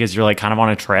event because you're like kind of on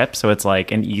a trip, so it's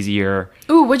like an easier.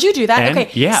 Ooh, would you do that? And,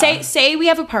 okay. yeah. Say we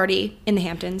have a party in the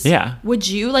Hamptons. Yeah. Would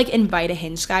you like invite a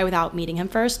Hinge guy without meeting him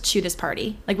first to this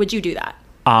party? Like, would you do that?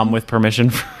 With permission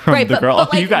from the girl.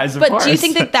 But, you guys, of but course. do you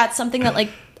think that that's something that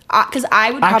because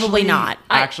I would probably not.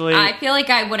 Actually, I feel like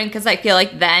I wouldn't because I feel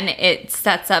like then it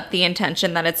sets up the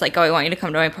intention that it's like, oh, I want you to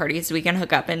come to my party so we can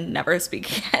hook up and never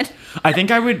speak again. I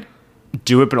think I would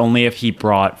do it, but only if he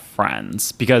brought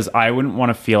friends, because I wouldn't want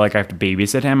to feel like I have to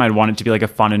babysit him. I'd want it to be like a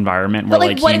fun environment where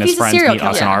like he and his friends meet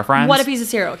us and our friends. What if he's a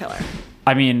serial killer?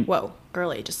 I mean, Whoa.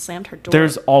 girly just slammed her door.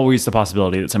 There's always the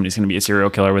possibility that somebody's going to be a serial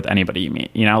killer with anybody you meet.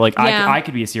 You know, like Yeah. I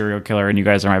could be a serial killer and you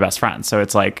guys are my best friends. So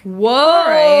it's like,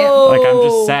 Whoa. like I'm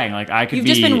just saying, like I could You've be.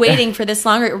 just been waiting for this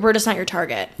longer. We're just not your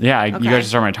target. Yeah, Okay. you guys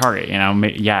just are my target. You know,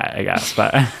 yeah, I guess,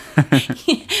 but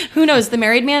Who knows? The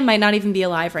married man might not even be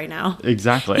alive right now.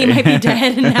 exactly. He might be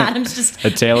dead, and Adam's just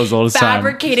A tale as old as time.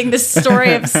 fabricating this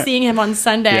story of seeing him on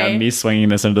Sunday. Yeah, me swinging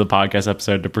this into the podcast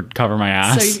episode to cover my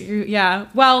ass. So yeah.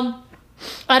 Well,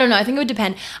 I don't know. I think it would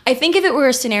depend. I think if it were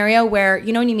a scenario where,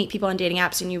 you know, when you meet people on dating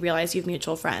apps and you realize you have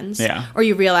mutual friends, Yeah. or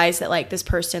you realize that like this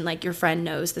person, like your friend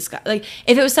knows this guy, like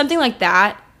if it was something like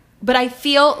that, but I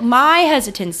feel my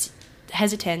hesitance,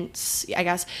 I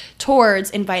guess,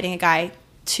 towards inviting a guy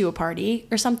to a party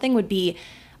or something would be,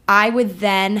 I would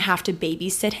then have to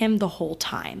babysit him the whole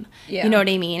time. Yeah. You know what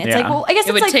I mean? It's Yeah. like, well, I guess It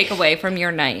it's would like, take away from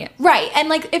your night. right. And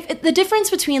like if the difference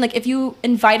between like if you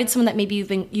invited someone that maybe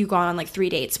you've gone on like 3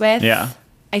 dates with, Yeah.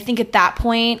 I think at that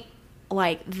point,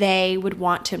 like they would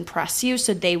want to impress you,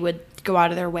 so they would go out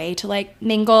of their way to like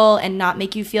mingle and not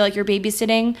make you feel like you're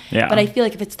babysitting. Yeah. But I feel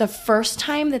like if it's the first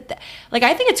time that, like,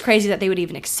 I think it's crazy that they would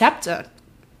even accept an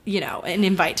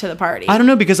invite to the party. I don't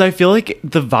know, because I feel like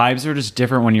the vibes are just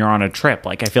different when you're on a trip.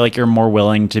 Like I feel like you're more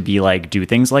willing to be like do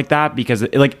things like that because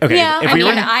like okay, Yeah, if I we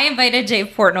mean, were I invited Dave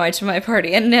Portnoy to my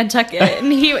party in Nantucket,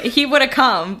 and he would have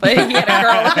come, but he had a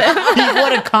girl with him. he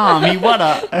would have come. He would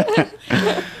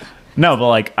have. No, but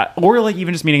like, or like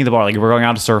even just meeting at the bar. Like, we're going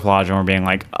out to Surf Lodge and we're being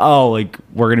like, oh, like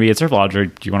we're gonna be at Surf Lodge, or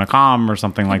do you want to come or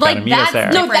something like that Like and meet us that's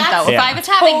there? different that's- though. If Yeah. I was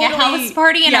having a Totally. house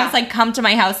party and I Yeah. was like, "Come to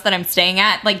my house that I'm staying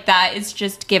at," like that is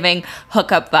just giving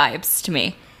hookup vibes to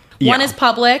me. One Yeah. is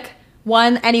public.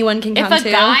 One anyone can If come a to.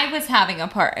 guy was having a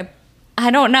party, I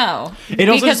don't know. It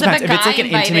also because depends. If it's like an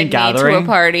invited intimate me gathering- to a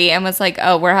party and was like,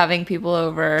 "Oh, we're having people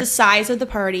over." The size of the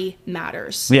party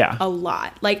matters. Yeah. A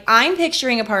lot. Like I'm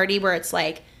picturing a party where it's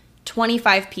like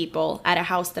 25 people at a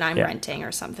house that I'm Yeah. renting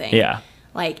or something. Yeah.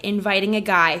 Like inviting a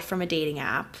guy from a dating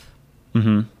app.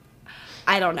 Mm-hmm.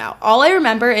 I don't know. All I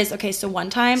remember is, okay, so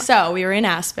one time, so we were in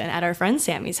Aspen at our friend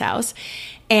Sammy's house,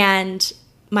 and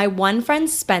my one friend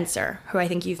Spencer, who I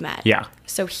think you've met. Yeah.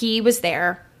 So he was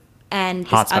there, and this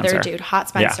Hot other Spencer. dude,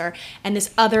 Hot Yeah. Spencer, and this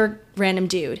other random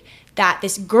dude that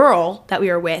this girl that we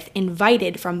were with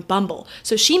invited from Bumble.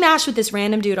 So she matched with this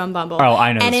random dude on Bumble. Oh,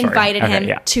 I know and the story. invited Okay, him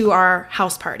yeah. to our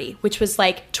house party, which was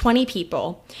like 20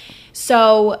 people.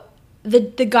 So the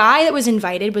guy that was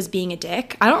invited was being a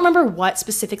dick. I don't remember what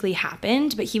specifically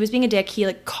happened, but he was being a dick. He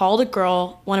like called a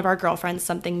girl, one of our girlfriends,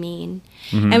 something mean,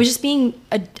 and was just being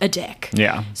a dick.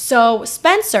 Yeah. So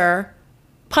Spencer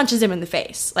punches him in the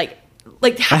face, like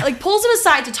pulls him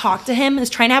aside to talk to him, and is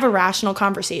trying to have a rational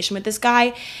conversation with this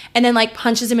guy, and then like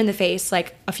punches him in the face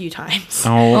like a few times.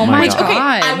 Oh, my my god. God.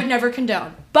 Okay, I would never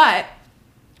condone, but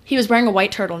he was wearing a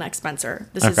white turtleneck, Spencer.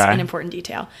 This is Okay. an important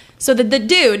detail. So the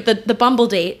dude, the Bumble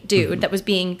date dude that was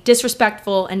being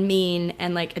disrespectful and mean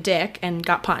and like a dick and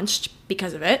got punched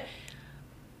because of it,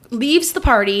 leaves the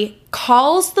party,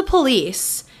 calls the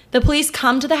police. The police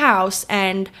come to the house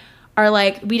and are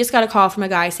like, we just got a call from a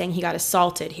guy saying he got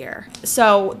assaulted here.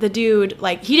 So the dude,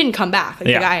 like, he didn't come back. Like,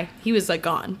 Yeah. the guy, he was like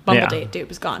gone. Bumble Yeah. date dude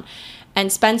was gone.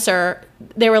 And Spencer,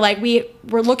 they were like,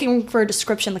 we're looking for a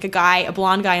description, like a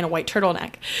blonde guy in a white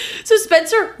turtleneck. So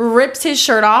Spencer rips his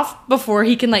shirt off before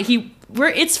he can, like,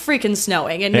 it's freaking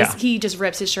snowing. And Yeah. he just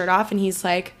rips his shirt off and he's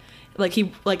like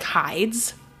he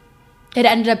hides. It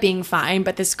ended up being fine,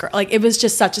 but this girl, like, it was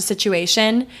just such a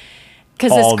situation.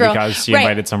 Because All this girl, because she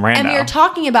invited some rando. and we were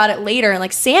talking about it later, and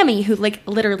like Sammy, who like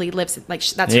literally lives, like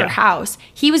that's Yeah. her house,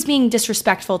 he was being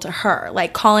disrespectful to her,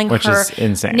 like calling Which her is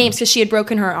insane. names because she had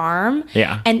broken her arm.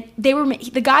 Yeah. and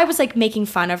the guy was like making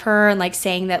fun of her and like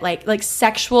saying that like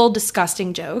sexual,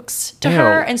 disgusting jokes to Ew.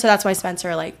 her, and so that's why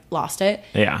Spencer like lost it.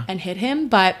 Yeah. and hit him,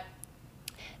 but.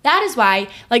 That is why,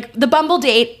 like, the Bumble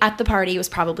date at the party was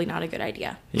probably not a good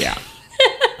idea. Yeah.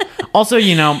 Also,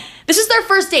 you know, This is their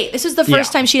first date. This was the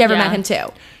first Yeah. time she'd ever Yeah. met him,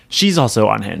 too. she's also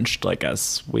unhinged, like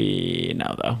as we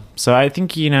know, though. So I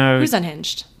think, you know, Who's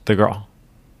unhinged? the girl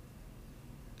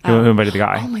who invited the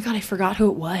guy. Oh my god, I forgot who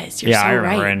it was. You're Yeah, so I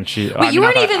remember, right. and she- I But mean, you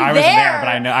weren't not that- even I there. wasn't there,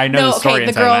 but I know the story Okay, the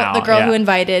inside girl, and out, the girl who yeah.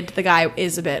 invited the guy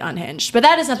is a bit unhinged, but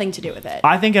that has nothing to do with it.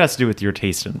 I think it has to do with your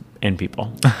taste in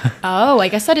people. Oh, I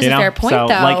guess that is You a know? fair point, so,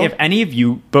 though. like, if any of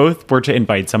you both were to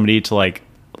invite somebody to, like,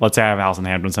 let's say I have a house in the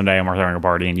Hamptons someday and we're throwing a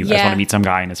party and you guys Yeah. want to meet some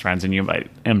guy and his friends and you invite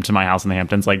him to my house in the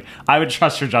Hamptons, like, I would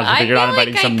trust your judgment I that you're feel not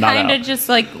inviting like I some kind nut of just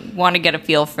like want to get a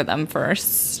feel for them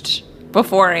first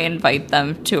before I invite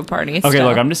them to a party. Okay, still.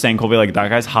 look, I'm just saying, Colby, like, that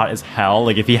guy's hot as hell.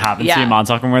 Like, if he happens to Yeah. be in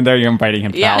Montauk when we're there, you're inviting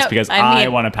him to the Yeah. house No, because I I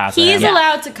mean, want to pass he's him.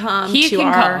 allowed to come He to can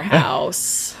our come.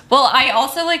 house. Well, I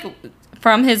also like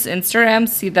from his Instagram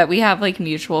see that we have like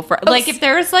mutual friends. Like if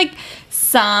there's like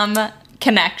some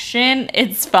connection,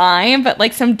 it's fine, but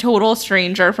like some total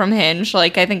stranger from Hinge,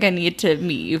 like I think I need to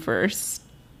meet you first.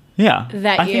 Yeah.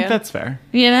 I you. think that's fair.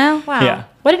 You know? Wow. Yeah.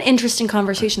 What an interesting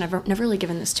conversation. I've never really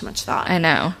given this too much thought. I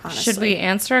know. Honestly. Should we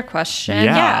answer a question?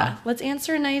 Yeah. Yeah. Let's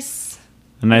answer a nice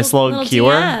little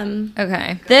keyword. DM.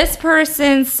 Okay. This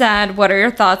person said, what are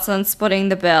your thoughts on splitting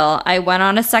the bill? I went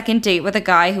on a second date with a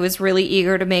guy who was really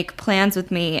eager to make plans with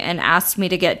me and asked me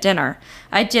to get dinner.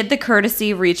 I did the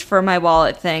courtesy reach for my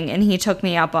wallet thing and he took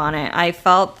me up on it. I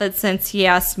felt that since he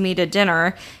asked me to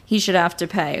dinner, he should have to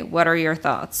pay. What are your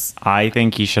thoughts? I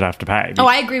think he should have to pay. Oh,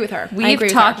 I agree with her. I We've agree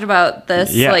with talked her. about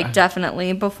this Yeah. like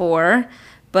definitely before.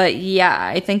 But yeah,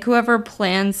 I think whoever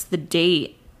plans the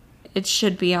date, it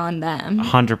should be on them.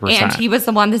 100%. And he was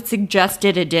the one that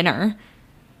suggested a dinner.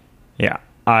 Yeah,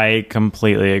 I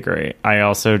completely agree. I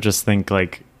also just think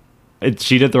like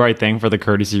she did the right thing for the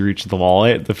courtesy reach of the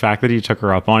wallet. The fact that he took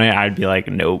her up on it, I'd be like,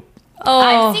 nope.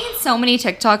 I've seen so many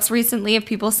TikToks recently of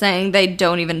people saying they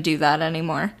don't even do that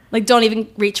anymore. Like, don't even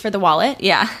reach for the wallet.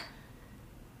 Yeah.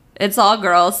 It's all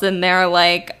girls, and they're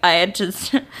like, I had to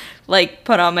like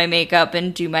put on my makeup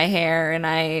and do my hair, and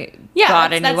I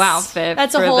got a new outfit.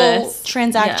 That's for a whole this.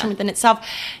 transaction Yeah. within itself.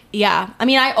 Yeah. I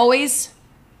mean, I always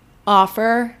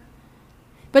offer,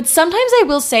 but sometimes I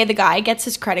will say the guy gets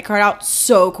his credit card out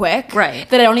so quick, Right.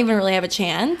 that I don't even really have a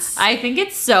chance. I think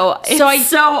it's so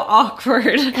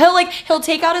awkward. He'll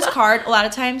take out his card a lot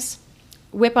of times,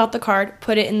 whip out the card,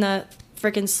 put it in the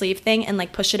freaking sleeve thing, and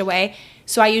like push it away.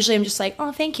 So I usually am just like,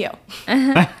 oh, thank you.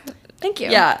 Thank you.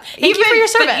 Yeah. Thank you for your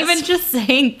service. But even just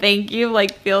saying thank you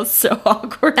like feels so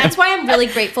awkward. That's why I'm really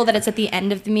grateful that it's at the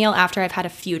end of the meal after I've had a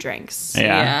few drinks.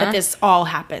 Yeah. That this all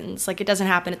happens. Like, it doesn't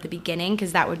happen at the beginning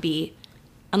because that would be,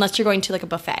 unless you're going to like a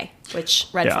buffet, which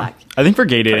red Yeah. flag. I think for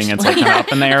gay dating, it's like kind of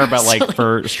up in there, but like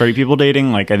Personally. for straight people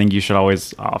dating, like I think you should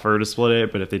always offer to split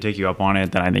it. But if they take you up on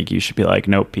it, then I think you should be like,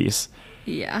 nope, peace.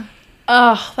 Yeah.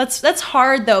 Oh, that's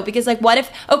hard though, because like, what if,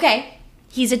 okay,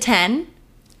 he's a 10,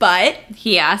 but,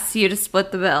 He asks you to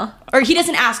split the bill. or he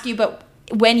doesn't ask you, but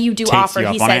when you do Takes offer, you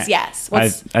up he on says it. yes.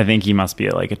 I think he must be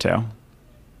like a 2.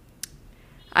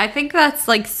 I think that's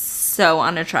like so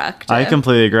unattractive. I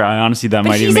completely agree. I honestly, that But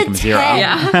might he's even a make him 10. 0.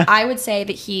 Yeah. I would say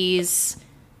that he's,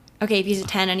 okay, if he's a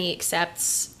 10 and he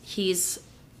accepts, he's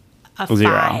a 0.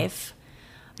 5.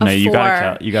 a No, you 4.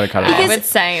 gotta cut it I off. Because- would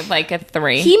say like a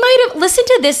 3. He might have listened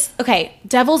to this. Okay,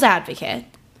 devil's advocate.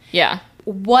 yeah.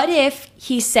 What if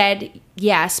he said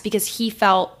yes because he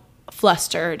felt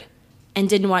flustered and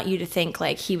didn't want you to think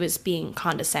like he was being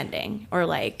condescending or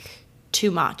like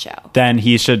too macho? Then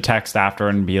he should text after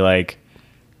and be like,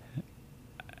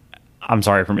 I'm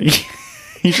sorry for me.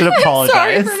 He should apologize.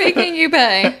 Sorry for making you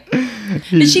pay.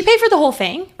 Did she pay for the whole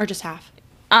thing or just half?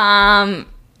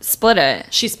 Split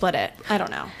it. She split it. I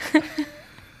don't know.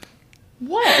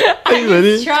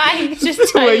 Trying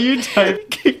just The way you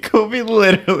typed, Kobe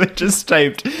literally just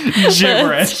typed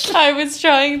gibberish. I was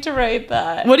trying to write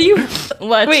that. What do you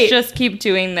Let's Wait. just keep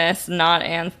doing this, not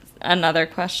another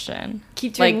question.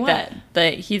 Keep doing like what?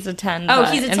 that he's a 10. Oh,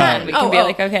 but- he's a 10. and then we can be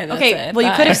like, okay, that's it. Well,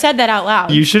 you bye. could have said that out loud.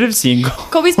 You should have seen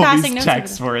Kobe's passing notes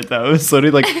text over for it though. It's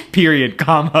literally like period,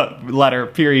 comma, letter,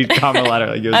 period, comma, letter.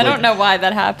 Like, it was I like, don't know why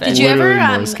that happened. Did you ever,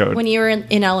 literally Morse code. when you were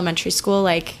in elementary school,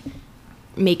 like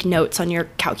make notes on your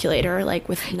calculator, like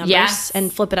with numbers, Yes.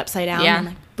 and flip it upside down, Yeah. and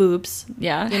like boobs?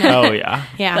 Yeah. Oh yeah.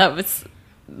 Yeah, That was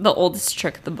the oldest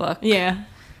trick of the book. yeah,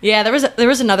 yeah. There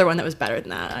was another one that was better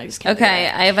than that. I just can't think Okay,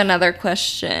 of it. I have another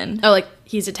question. Oh, like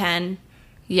he's a 10,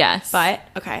 Yes. but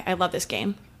okay, I love this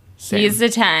game. Same. He's a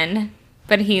 10,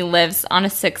 but he lives on a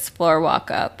 6th floor walk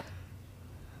up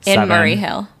in 7. Murray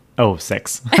Hill. Oh,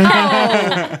 6. Maybe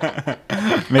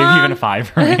even a 5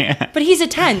 for me. But he's a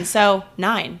 10, so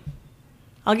 9.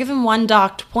 I'll give him 1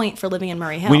 docked point for living in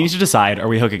Murray Hill. We need to decide: are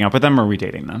we hooking up with them or are we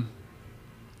dating them?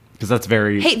 Because that's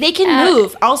very. Hey, they can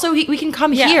move. Also, we can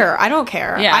come Yeah. here. I don't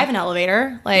care. Yeah. I have an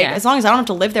elevator. Like, Yeah. as long as I don't have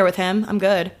to live there with him, I'm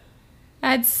good.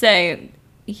 I'd say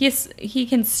he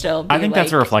can still be I think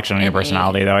that's a like reflection on your an 8.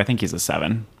 personality, though. I think he's a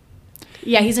 7.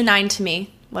 Yeah, he's a 9 to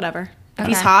me. Whatever. Okay.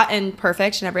 He's hot and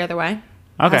perfect in every other way.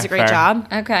 Okay, Does a great fair. job.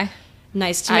 Okay.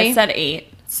 Nice to me. I said 8,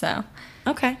 so.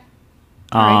 Okay.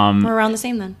 All right. Um, We're around the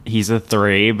same then. he's a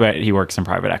 3, but he works in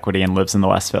private equity and lives in the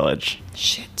West Village.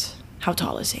 Shit. How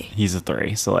tall is he? He's a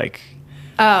 3, so like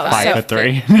Oh,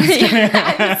 5'3".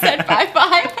 I said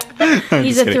 5'5".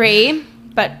 he's a 3,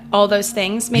 but all those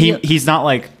things. Maybe. He's not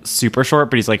like super short,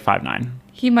 but he's like 5'9".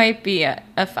 He might be a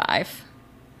 5.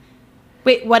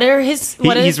 Wait, what are his?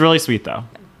 What He's is? really sweet though.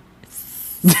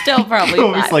 Still probably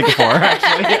Oh, he's 5. like a 4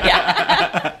 actually.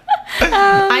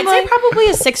 I'd say say probably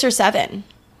a 6 or 7.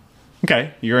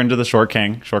 Okay, you're into the short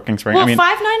king spring. Well, I mean,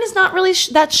 5'9" is not really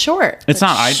that short. it's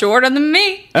not. Shorter than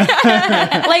me.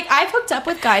 Like, I've hooked up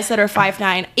with guys that are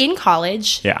 5'9" in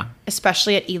college. Yeah.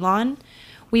 Especially at Elon.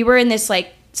 We were in this,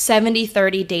 like,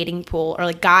 70-30 dating pool, or,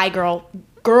 like,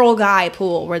 girl-guy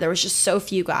pool, where there was just so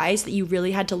few guys that you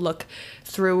really had to look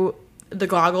through the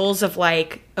goggles of,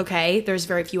 like, okay, there's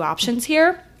very few options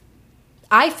here.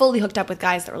 I fully hooked up with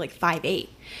guys that were, like, 5'8".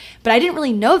 But I didn't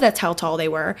really know that's how tall they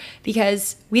were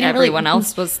because we didn't Everyone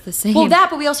else was the same. Well,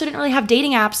 but we also didn't really have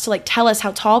dating apps to like tell us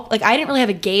how tall. Like, I didn't really have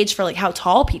a gauge for like how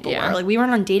tall people Yeah. were. Like, we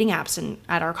weren't on dating apps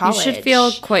at our college. You should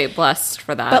feel quite blessed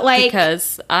for that. But, like-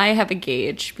 because I have a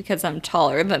gauge because I'm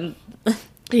taller than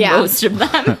Yeah. most of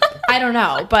them. I don't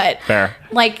know, but Fair.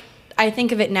 like I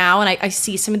think of it now, and I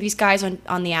see some of these guys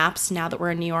on the apps now that we're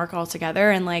in New York all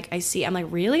together, and like I'm like,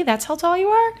 really? That's how tall you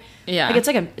are? Yeah. Like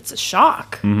it's a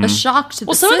shock. A shock to the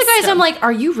Well, some of the guys system. I'm like,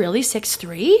 are you really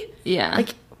 6'3"? Yeah. Like,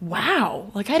 wow.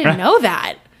 Like, I didn't know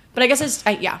that. But I guess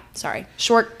sorry.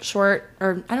 Short, or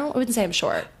I wouldn't say I'm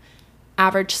short.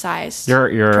 Average size. You're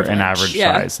privilege. an average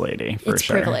Yeah. size lady for It's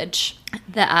sure. privilege.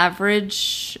 the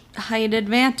average height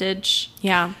advantage.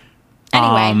 Yeah.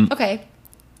 Anyway, okay.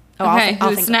 Oh, Okay, I'll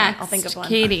who's think next? Of one. I'll think of one.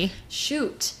 Katie.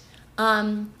 Shoot.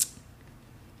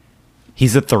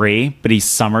 He's a 3, but he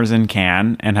summers in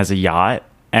Cannes and has a yacht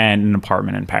and an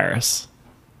apartment in Paris.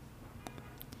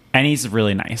 And he's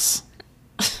really nice.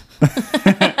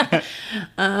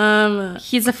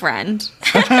 He's a friend.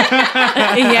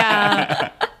 Yeah.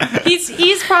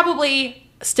 He's probably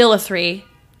still a 3,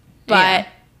 but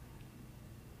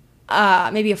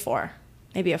maybe a 4.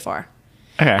 Maybe a 4.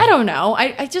 Okay. I don't know.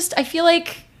 I feel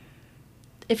like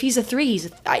if he's a 3,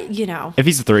 you know, If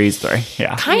he's a 3, he's 3.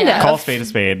 Yeah. kind Yeah. of. Call a spade a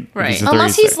spade. If Right. he's a 3,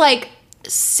 Unless he's he's 3. like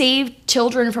saved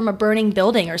children from a burning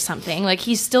building or something. Like,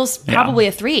 he's still probably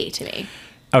a 3 to me.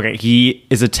 Okay, he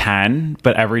is a 10,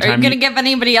 but every Are you time gonna give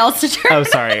anybody else a turn? Oh,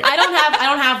 sorry. I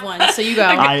don't have one, so you go.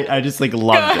 I just like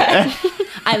loved it.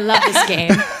 I love this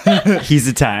game. He's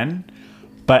a 10,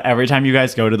 but every time you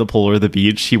guys go to the pool or the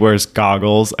beach, he wears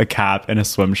goggles, a cap, and a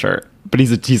swim shirt. But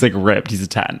he's like ripped. He's a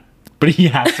 10. But he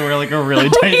has to wear like a really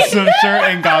tight swim shirt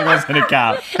and goggles and a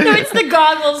cap. No, it's the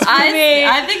goggles for me.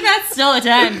 I think that's still a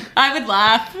 10. I would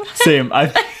laugh. Same.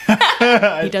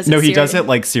 He does No, it he does serious. it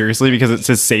like seriously because it's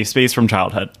his safe space from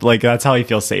childhood. Like that's how he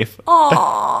feels safe.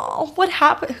 Oh, what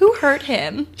happened? Who hurt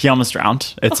him? He almost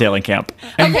drowned at sailing camp.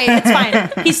 Okay, it's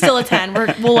fine. He's still a 10.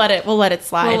 We'll let it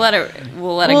slide. We'll let it go.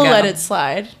 We'll let it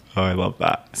slide. Oh, I love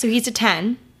that. So he's a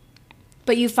 10,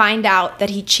 but you find out that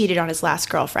he cheated on his last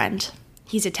girlfriend.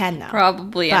 He's a 10 though.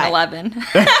 Probably But- an 11.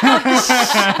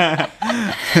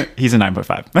 He's a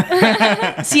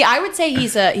 9.5. See, I would say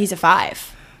he's a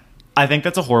 5. I think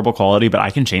that's a horrible quality, but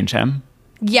I can change him.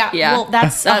 Yeah, Yeah. well,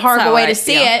 that's a That's horrible how way I to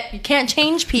see feel. it. You can't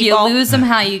change people. You lose them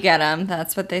how you get them.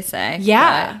 That's what they say.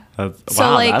 Yeah. That's, So,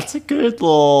 wow, like- that's a good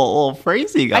little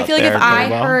phrase you got I feel like there, if I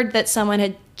Bella. heard that someone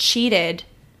had cheated,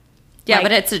 Yeah, Like-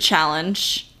 but it's a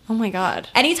challenge. oh my God.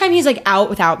 Anytime he's like out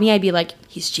without me, I'd be like,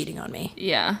 he's cheating on me.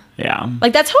 Yeah. Yeah.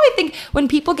 Like, that's how I think when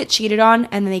people get cheated on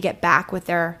and then they get back with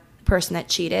their person that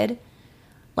cheated.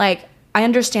 Like, I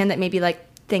understand that maybe like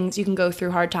things you can go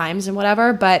through hard times and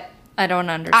whatever, but I don't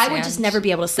understand. I would just never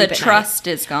be able to sleep The at night. trust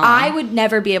is gone. I would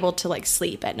never be able to like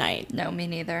sleep at night. No, me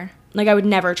neither. Like, I would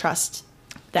never trust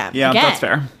them. Yeah, again. that's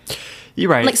fair. You're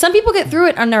right. Like, some people get through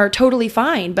it and are totally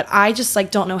fine, but I just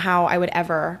like don't know how I would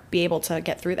ever be able to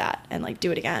get through that and like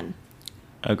do it again.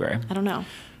 Agree. I don't know.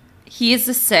 He is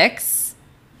a 6,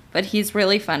 but he's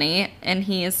really funny, and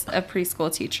he is a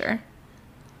preschool teacher.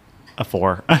 A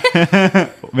 4.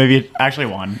 Maybe actually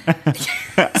 1.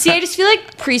 See, I just feel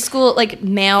like preschool, like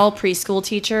male preschool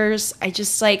teachers, I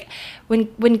just like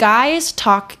when guys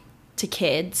talk to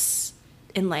kids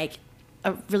in like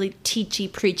a really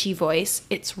teachy, preachy voice,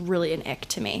 it's really an ick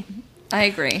to me. I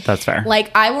agree. That's fair.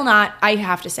 Like, I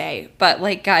have to say, But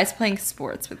like guys playing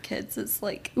sports with kids is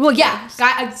like well, yeah,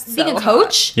 being a hot.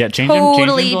 coach, Yeah, change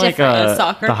totally him to like different. A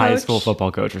soccer the high coach? school football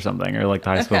coach or something, or like the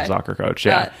high school Okay. soccer coach.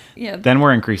 Yeah. Yeah. Then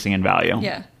we're increasing in value.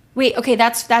 Yeah. Wait, okay,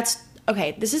 that's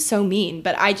okay. This is so mean,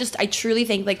 but I truly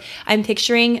think like I'm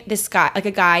picturing this guy, like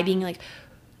a guy being like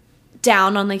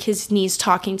down on like his knees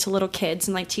talking to little kids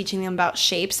and like teaching them about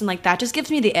shapes, and like that just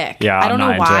gives me the ick. Yeah, I don't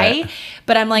I'm know not into why, it.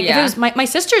 but I'm like, if it Yeah. was my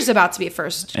sister's about to be a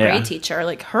first grade Yeah. teacher,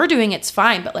 like her doing it's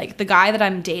fine, but like the guy that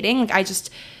I'm dating, like I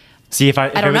just See, if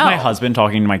it don't was my know. husband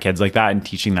talking to my kids like that and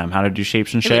teaching them how to do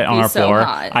shapes and It shit would on be our so floor,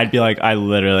 hot. I'd be like, I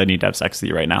literally need to have sex with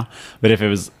you right now. But if it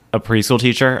was a preschool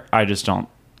teacher, I just don't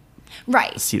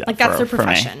right see that. like that's their for me.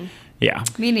 profession. Yeah.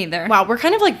 Me neither. Wow, we're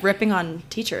kind of like ripping on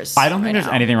teachers. I don't think right there's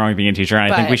now. anything wrong with being a teacher.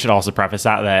 And I think But- we should also preface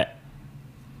that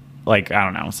like, I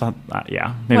don't know. It's not,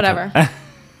 yeah. Maybe Whatever.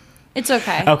 It's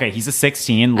okay. Okay, he's a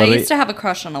 16. I Literally, used to have a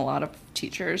crush on a lot of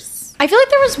teachers. I feel like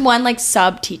there was one like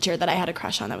sub teacher that I had a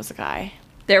crush on that was a guy.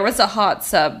 There was a hot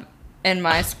sub in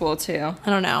my school too. I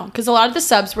don't know, because a lot of the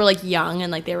subs were like young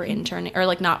and like they were interning or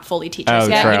like not fully teachers oh,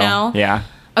 yet, true. you know? Yeah.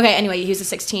 Okay, anyway, he was a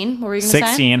 16. What were you going to say?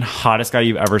 16, hottest guy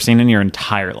you've ever seen in your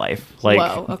entire life. Like,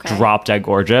 Whoa, okay. drop dead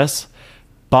gorgeous.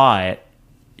 But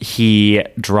he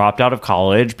dropped out of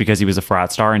college because he was a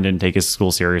frat star and didn't take his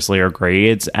school seriously or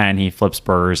grades. And he flips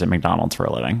burgers at McDonald's for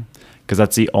a living because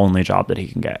that's the only job that he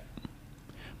can get.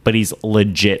 But he's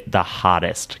legit the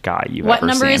hottest guy you've ever What seen.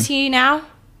 number is he now?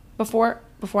 Before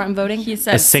I'm voting? He A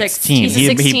said 16. He's a He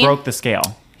 16? broke the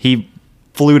scale. He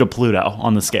flew to Pluto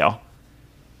on the scale.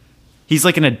 He's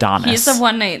like an Adonis. He's a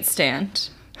one night stand.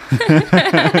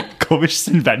 Kovic is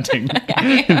inventing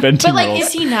But like, rules.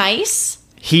 is he nice?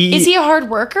 He Is he a hard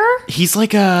worker he's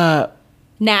like a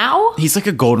now?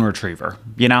 golden retriever,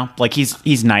 you know? Like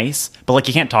he's nice, but like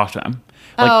you can't talk to him.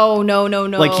 Like, Oh, no.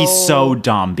 like he's so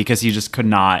dumb because he just could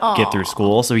not get through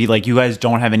school. So he like you guys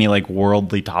don't have any like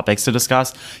worldly topics to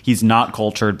discuss. He's not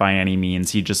cultured by any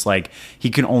means. He just like he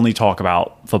can only talk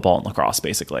about football and lacrosse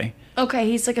basically. Okay,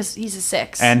 he's a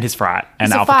 6. And his frat and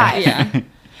He's a Alpha 5. Chi.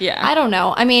 Yeah. I don't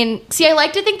know. I mean, see, I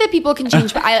like to think that people can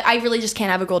change, but I really just can't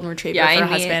have a golden retriever Yeah, for I a need-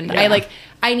 husband. yeah.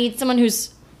 I need someone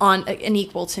who's on an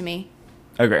equal to me,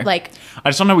 Okay. like I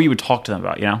just don't know what you would talk to them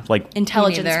about, you know? Like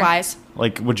intelligence wise.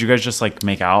 like would you guys just like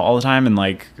make out all the time and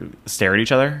like stare at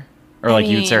each other? Or like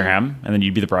you'd stare at him and then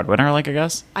you'd be the breadwinner, like I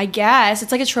guess? I guess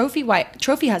it's like a trophy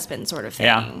husband sort of thing.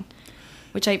 Yeah.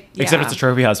 Which Except it's a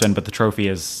trophy husband, but the trophy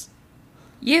is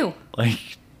You.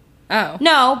 like Oh.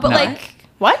 No, but No. like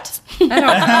what? I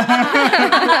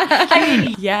don't I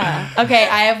mean, yeah. Okay,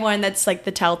 I have one that's like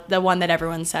the one that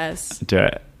everyone says. do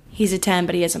it. He's a 10,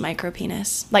 but he has a micro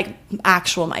penis, like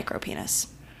actual micro penis.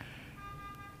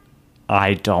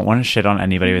 I don't want to shit on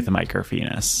anybody with a micro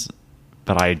penis,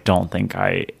 but I don't think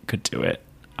I could do it.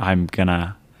 I'm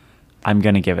gonna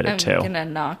give it a I'm 2 gonna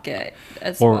knock it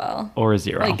as or well. or a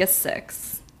 0. Like a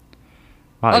 6.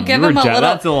 Wow, I'll give him a little.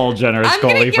 That's a little generous, I'm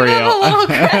gonna Coley, give for him a you. little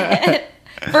credit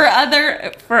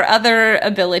for other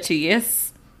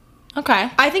abilities. Okay.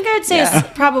 I think I would say Yeah.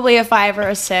 probably a 5 or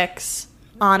a 6,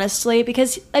 honestly,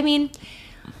 because I mean,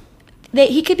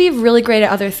 he could be really great at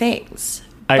other things.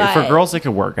 For but- girls, it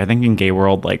could work. I think in gay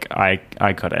world, like I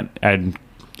couldn't, and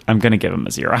I'm gonna give him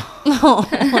a 0. well,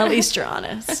 at least you're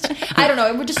honest. I don't know.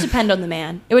 It would just depend on the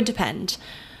man. It would depend.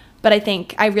 But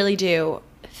I really do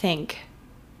think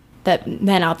that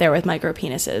men out there with micro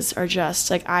penises are just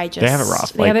like They have it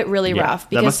rough. They have it really yeah, rough that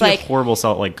because must be like a horrible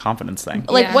confidence thing.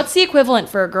 Yeah. what's the equivalent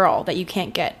for a girl that you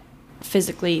can't get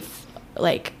physically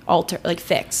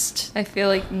fixed? I feel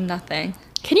like nothing.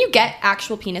 Can you get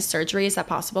actual penis surgery? Is that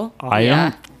possible? I Yeah.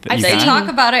 don't. I've you They seen- can? talk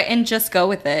about it and Just Go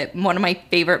With It. One of my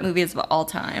favorite movies of all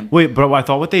time. Wait, but I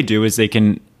thought what they do is they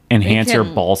can enhance your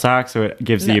can- ball sack so it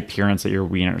gives the No. appearance that your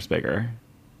wiener's bigger.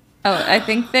 Oh, I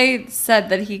think they said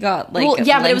that he got like. Well,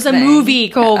 yeah, but it was a lengthening. movie,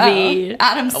 Colby. Oh,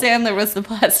 Adam Sandler was the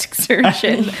plastic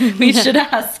surgeon. We should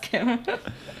ask him.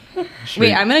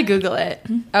 Wait, I'm gonna Google it.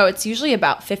 Oh, it's usually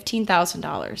about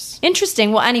 $15,000.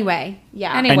 Interesting. Well, anyway,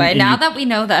 yeah. Anyway, And now you- that we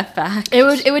know that fact, It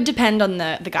would depend on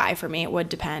the guy for me. It would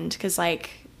depend because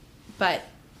but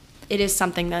it is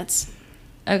something that's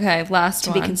okay. Last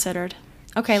to one. be considered.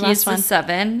 Okay, He's last a one.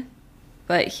 7,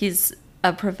 but he's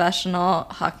a professional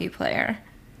hockey player.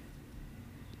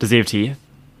 Does he have teeth?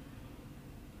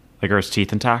 Like, are his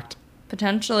teeth intact?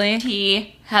 Potentially,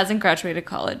 he hasn't graduated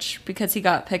college because he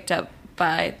got picked up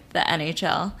by the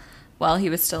NHL while he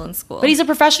was still in school. But he's a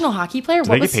professional hockey player. Do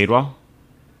they get paid well?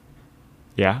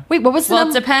 Yeah. Wait, what was the well, it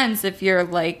number? depends if you're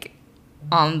like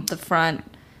on the front,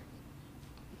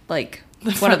 like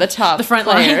one of the top the front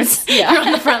players. lines. You're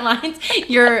on the front lines.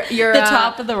 You're The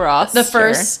top of the roster. the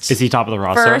first. Is he top of the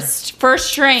roster? first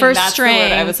string. First That's string, the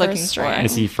word I was looking first for. string.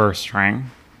 Is he first string?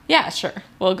 Yeah, sure.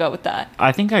 We'll go with that.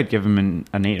 I think I'd give him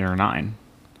an 8 or a 9.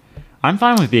 I'm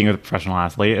fine with being a professional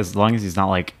athlete as long as he's not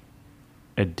like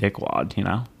a dickwad, you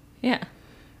know? Yeah.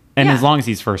 And Yeah. as long as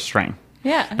he's first string.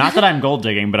 Yeah. Not that I'm gold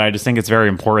digging, but I just think it's very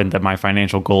important that my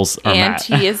financial goals are met.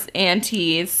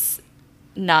 he's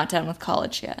not done with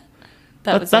college yet.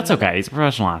 That's another- okay. He's a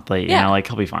professional athlete. Yeah. You know, like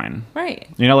he'll be fine. Right.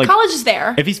 You know, like College is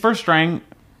there. if he's first string,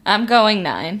 I'm going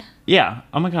 9. yeah.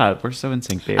 Oh my god, we're so in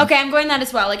sync, babe. Okay, I'm going that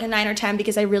as well, like a 9 or 10,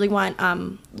 because I really want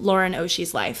Lauren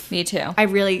Oshie's life. Me too.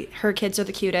 Her kids are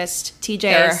the cutest. TJ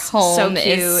Their is so home cute.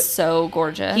 is so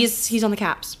gorgeous. He's on the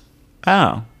Caps.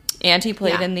 Oh, And he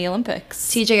played Yeah. in the Olympics.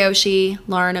 TJ Oshie,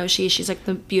 Lauren Oshie. She's like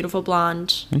the beautiful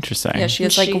blonde. Interesting. Yeah, she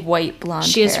has like white blonde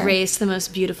She has hair. raised the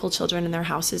most beautiful children, and their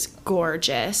house is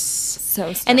gorgeous. So And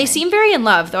they stunning. seem very in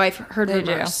love, though I've heard They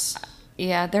do. rumors.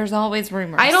 Yeah, there's always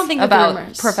rumors. I don't think that the about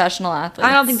rumors- professional athletes.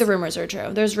 I don't think the rumors are true.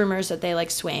 There's rumors that they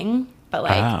like swing, but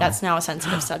like Oh. that's now a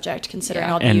sensitive subject considering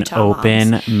Yeah. all the An Utah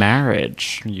open moms.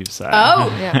 marriage, you said.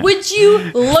 Oh, Yeah. would you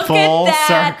look Full at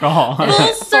that? circle.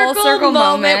 Full circle, circle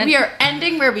moment. moment. We are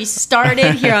ending where we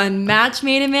started here on Match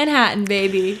Made in Manhattan,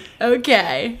 baby.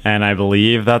 Okay. And I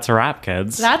believe that's a wrap,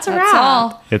 kids. That's a That's wrap.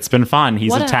 all. It's been fun. He's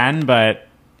What a a- 10, but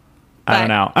I don't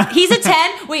know. He's a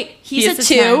 10. Wait, he's He is a a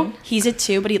 2. 10. He's a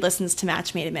 2, but he listens to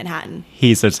Match Made in Manhattan.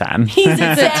 He's a 10. He's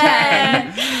a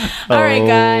 10. All right,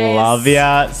 guys. Love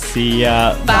ya. See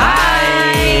ya.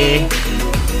 Bye.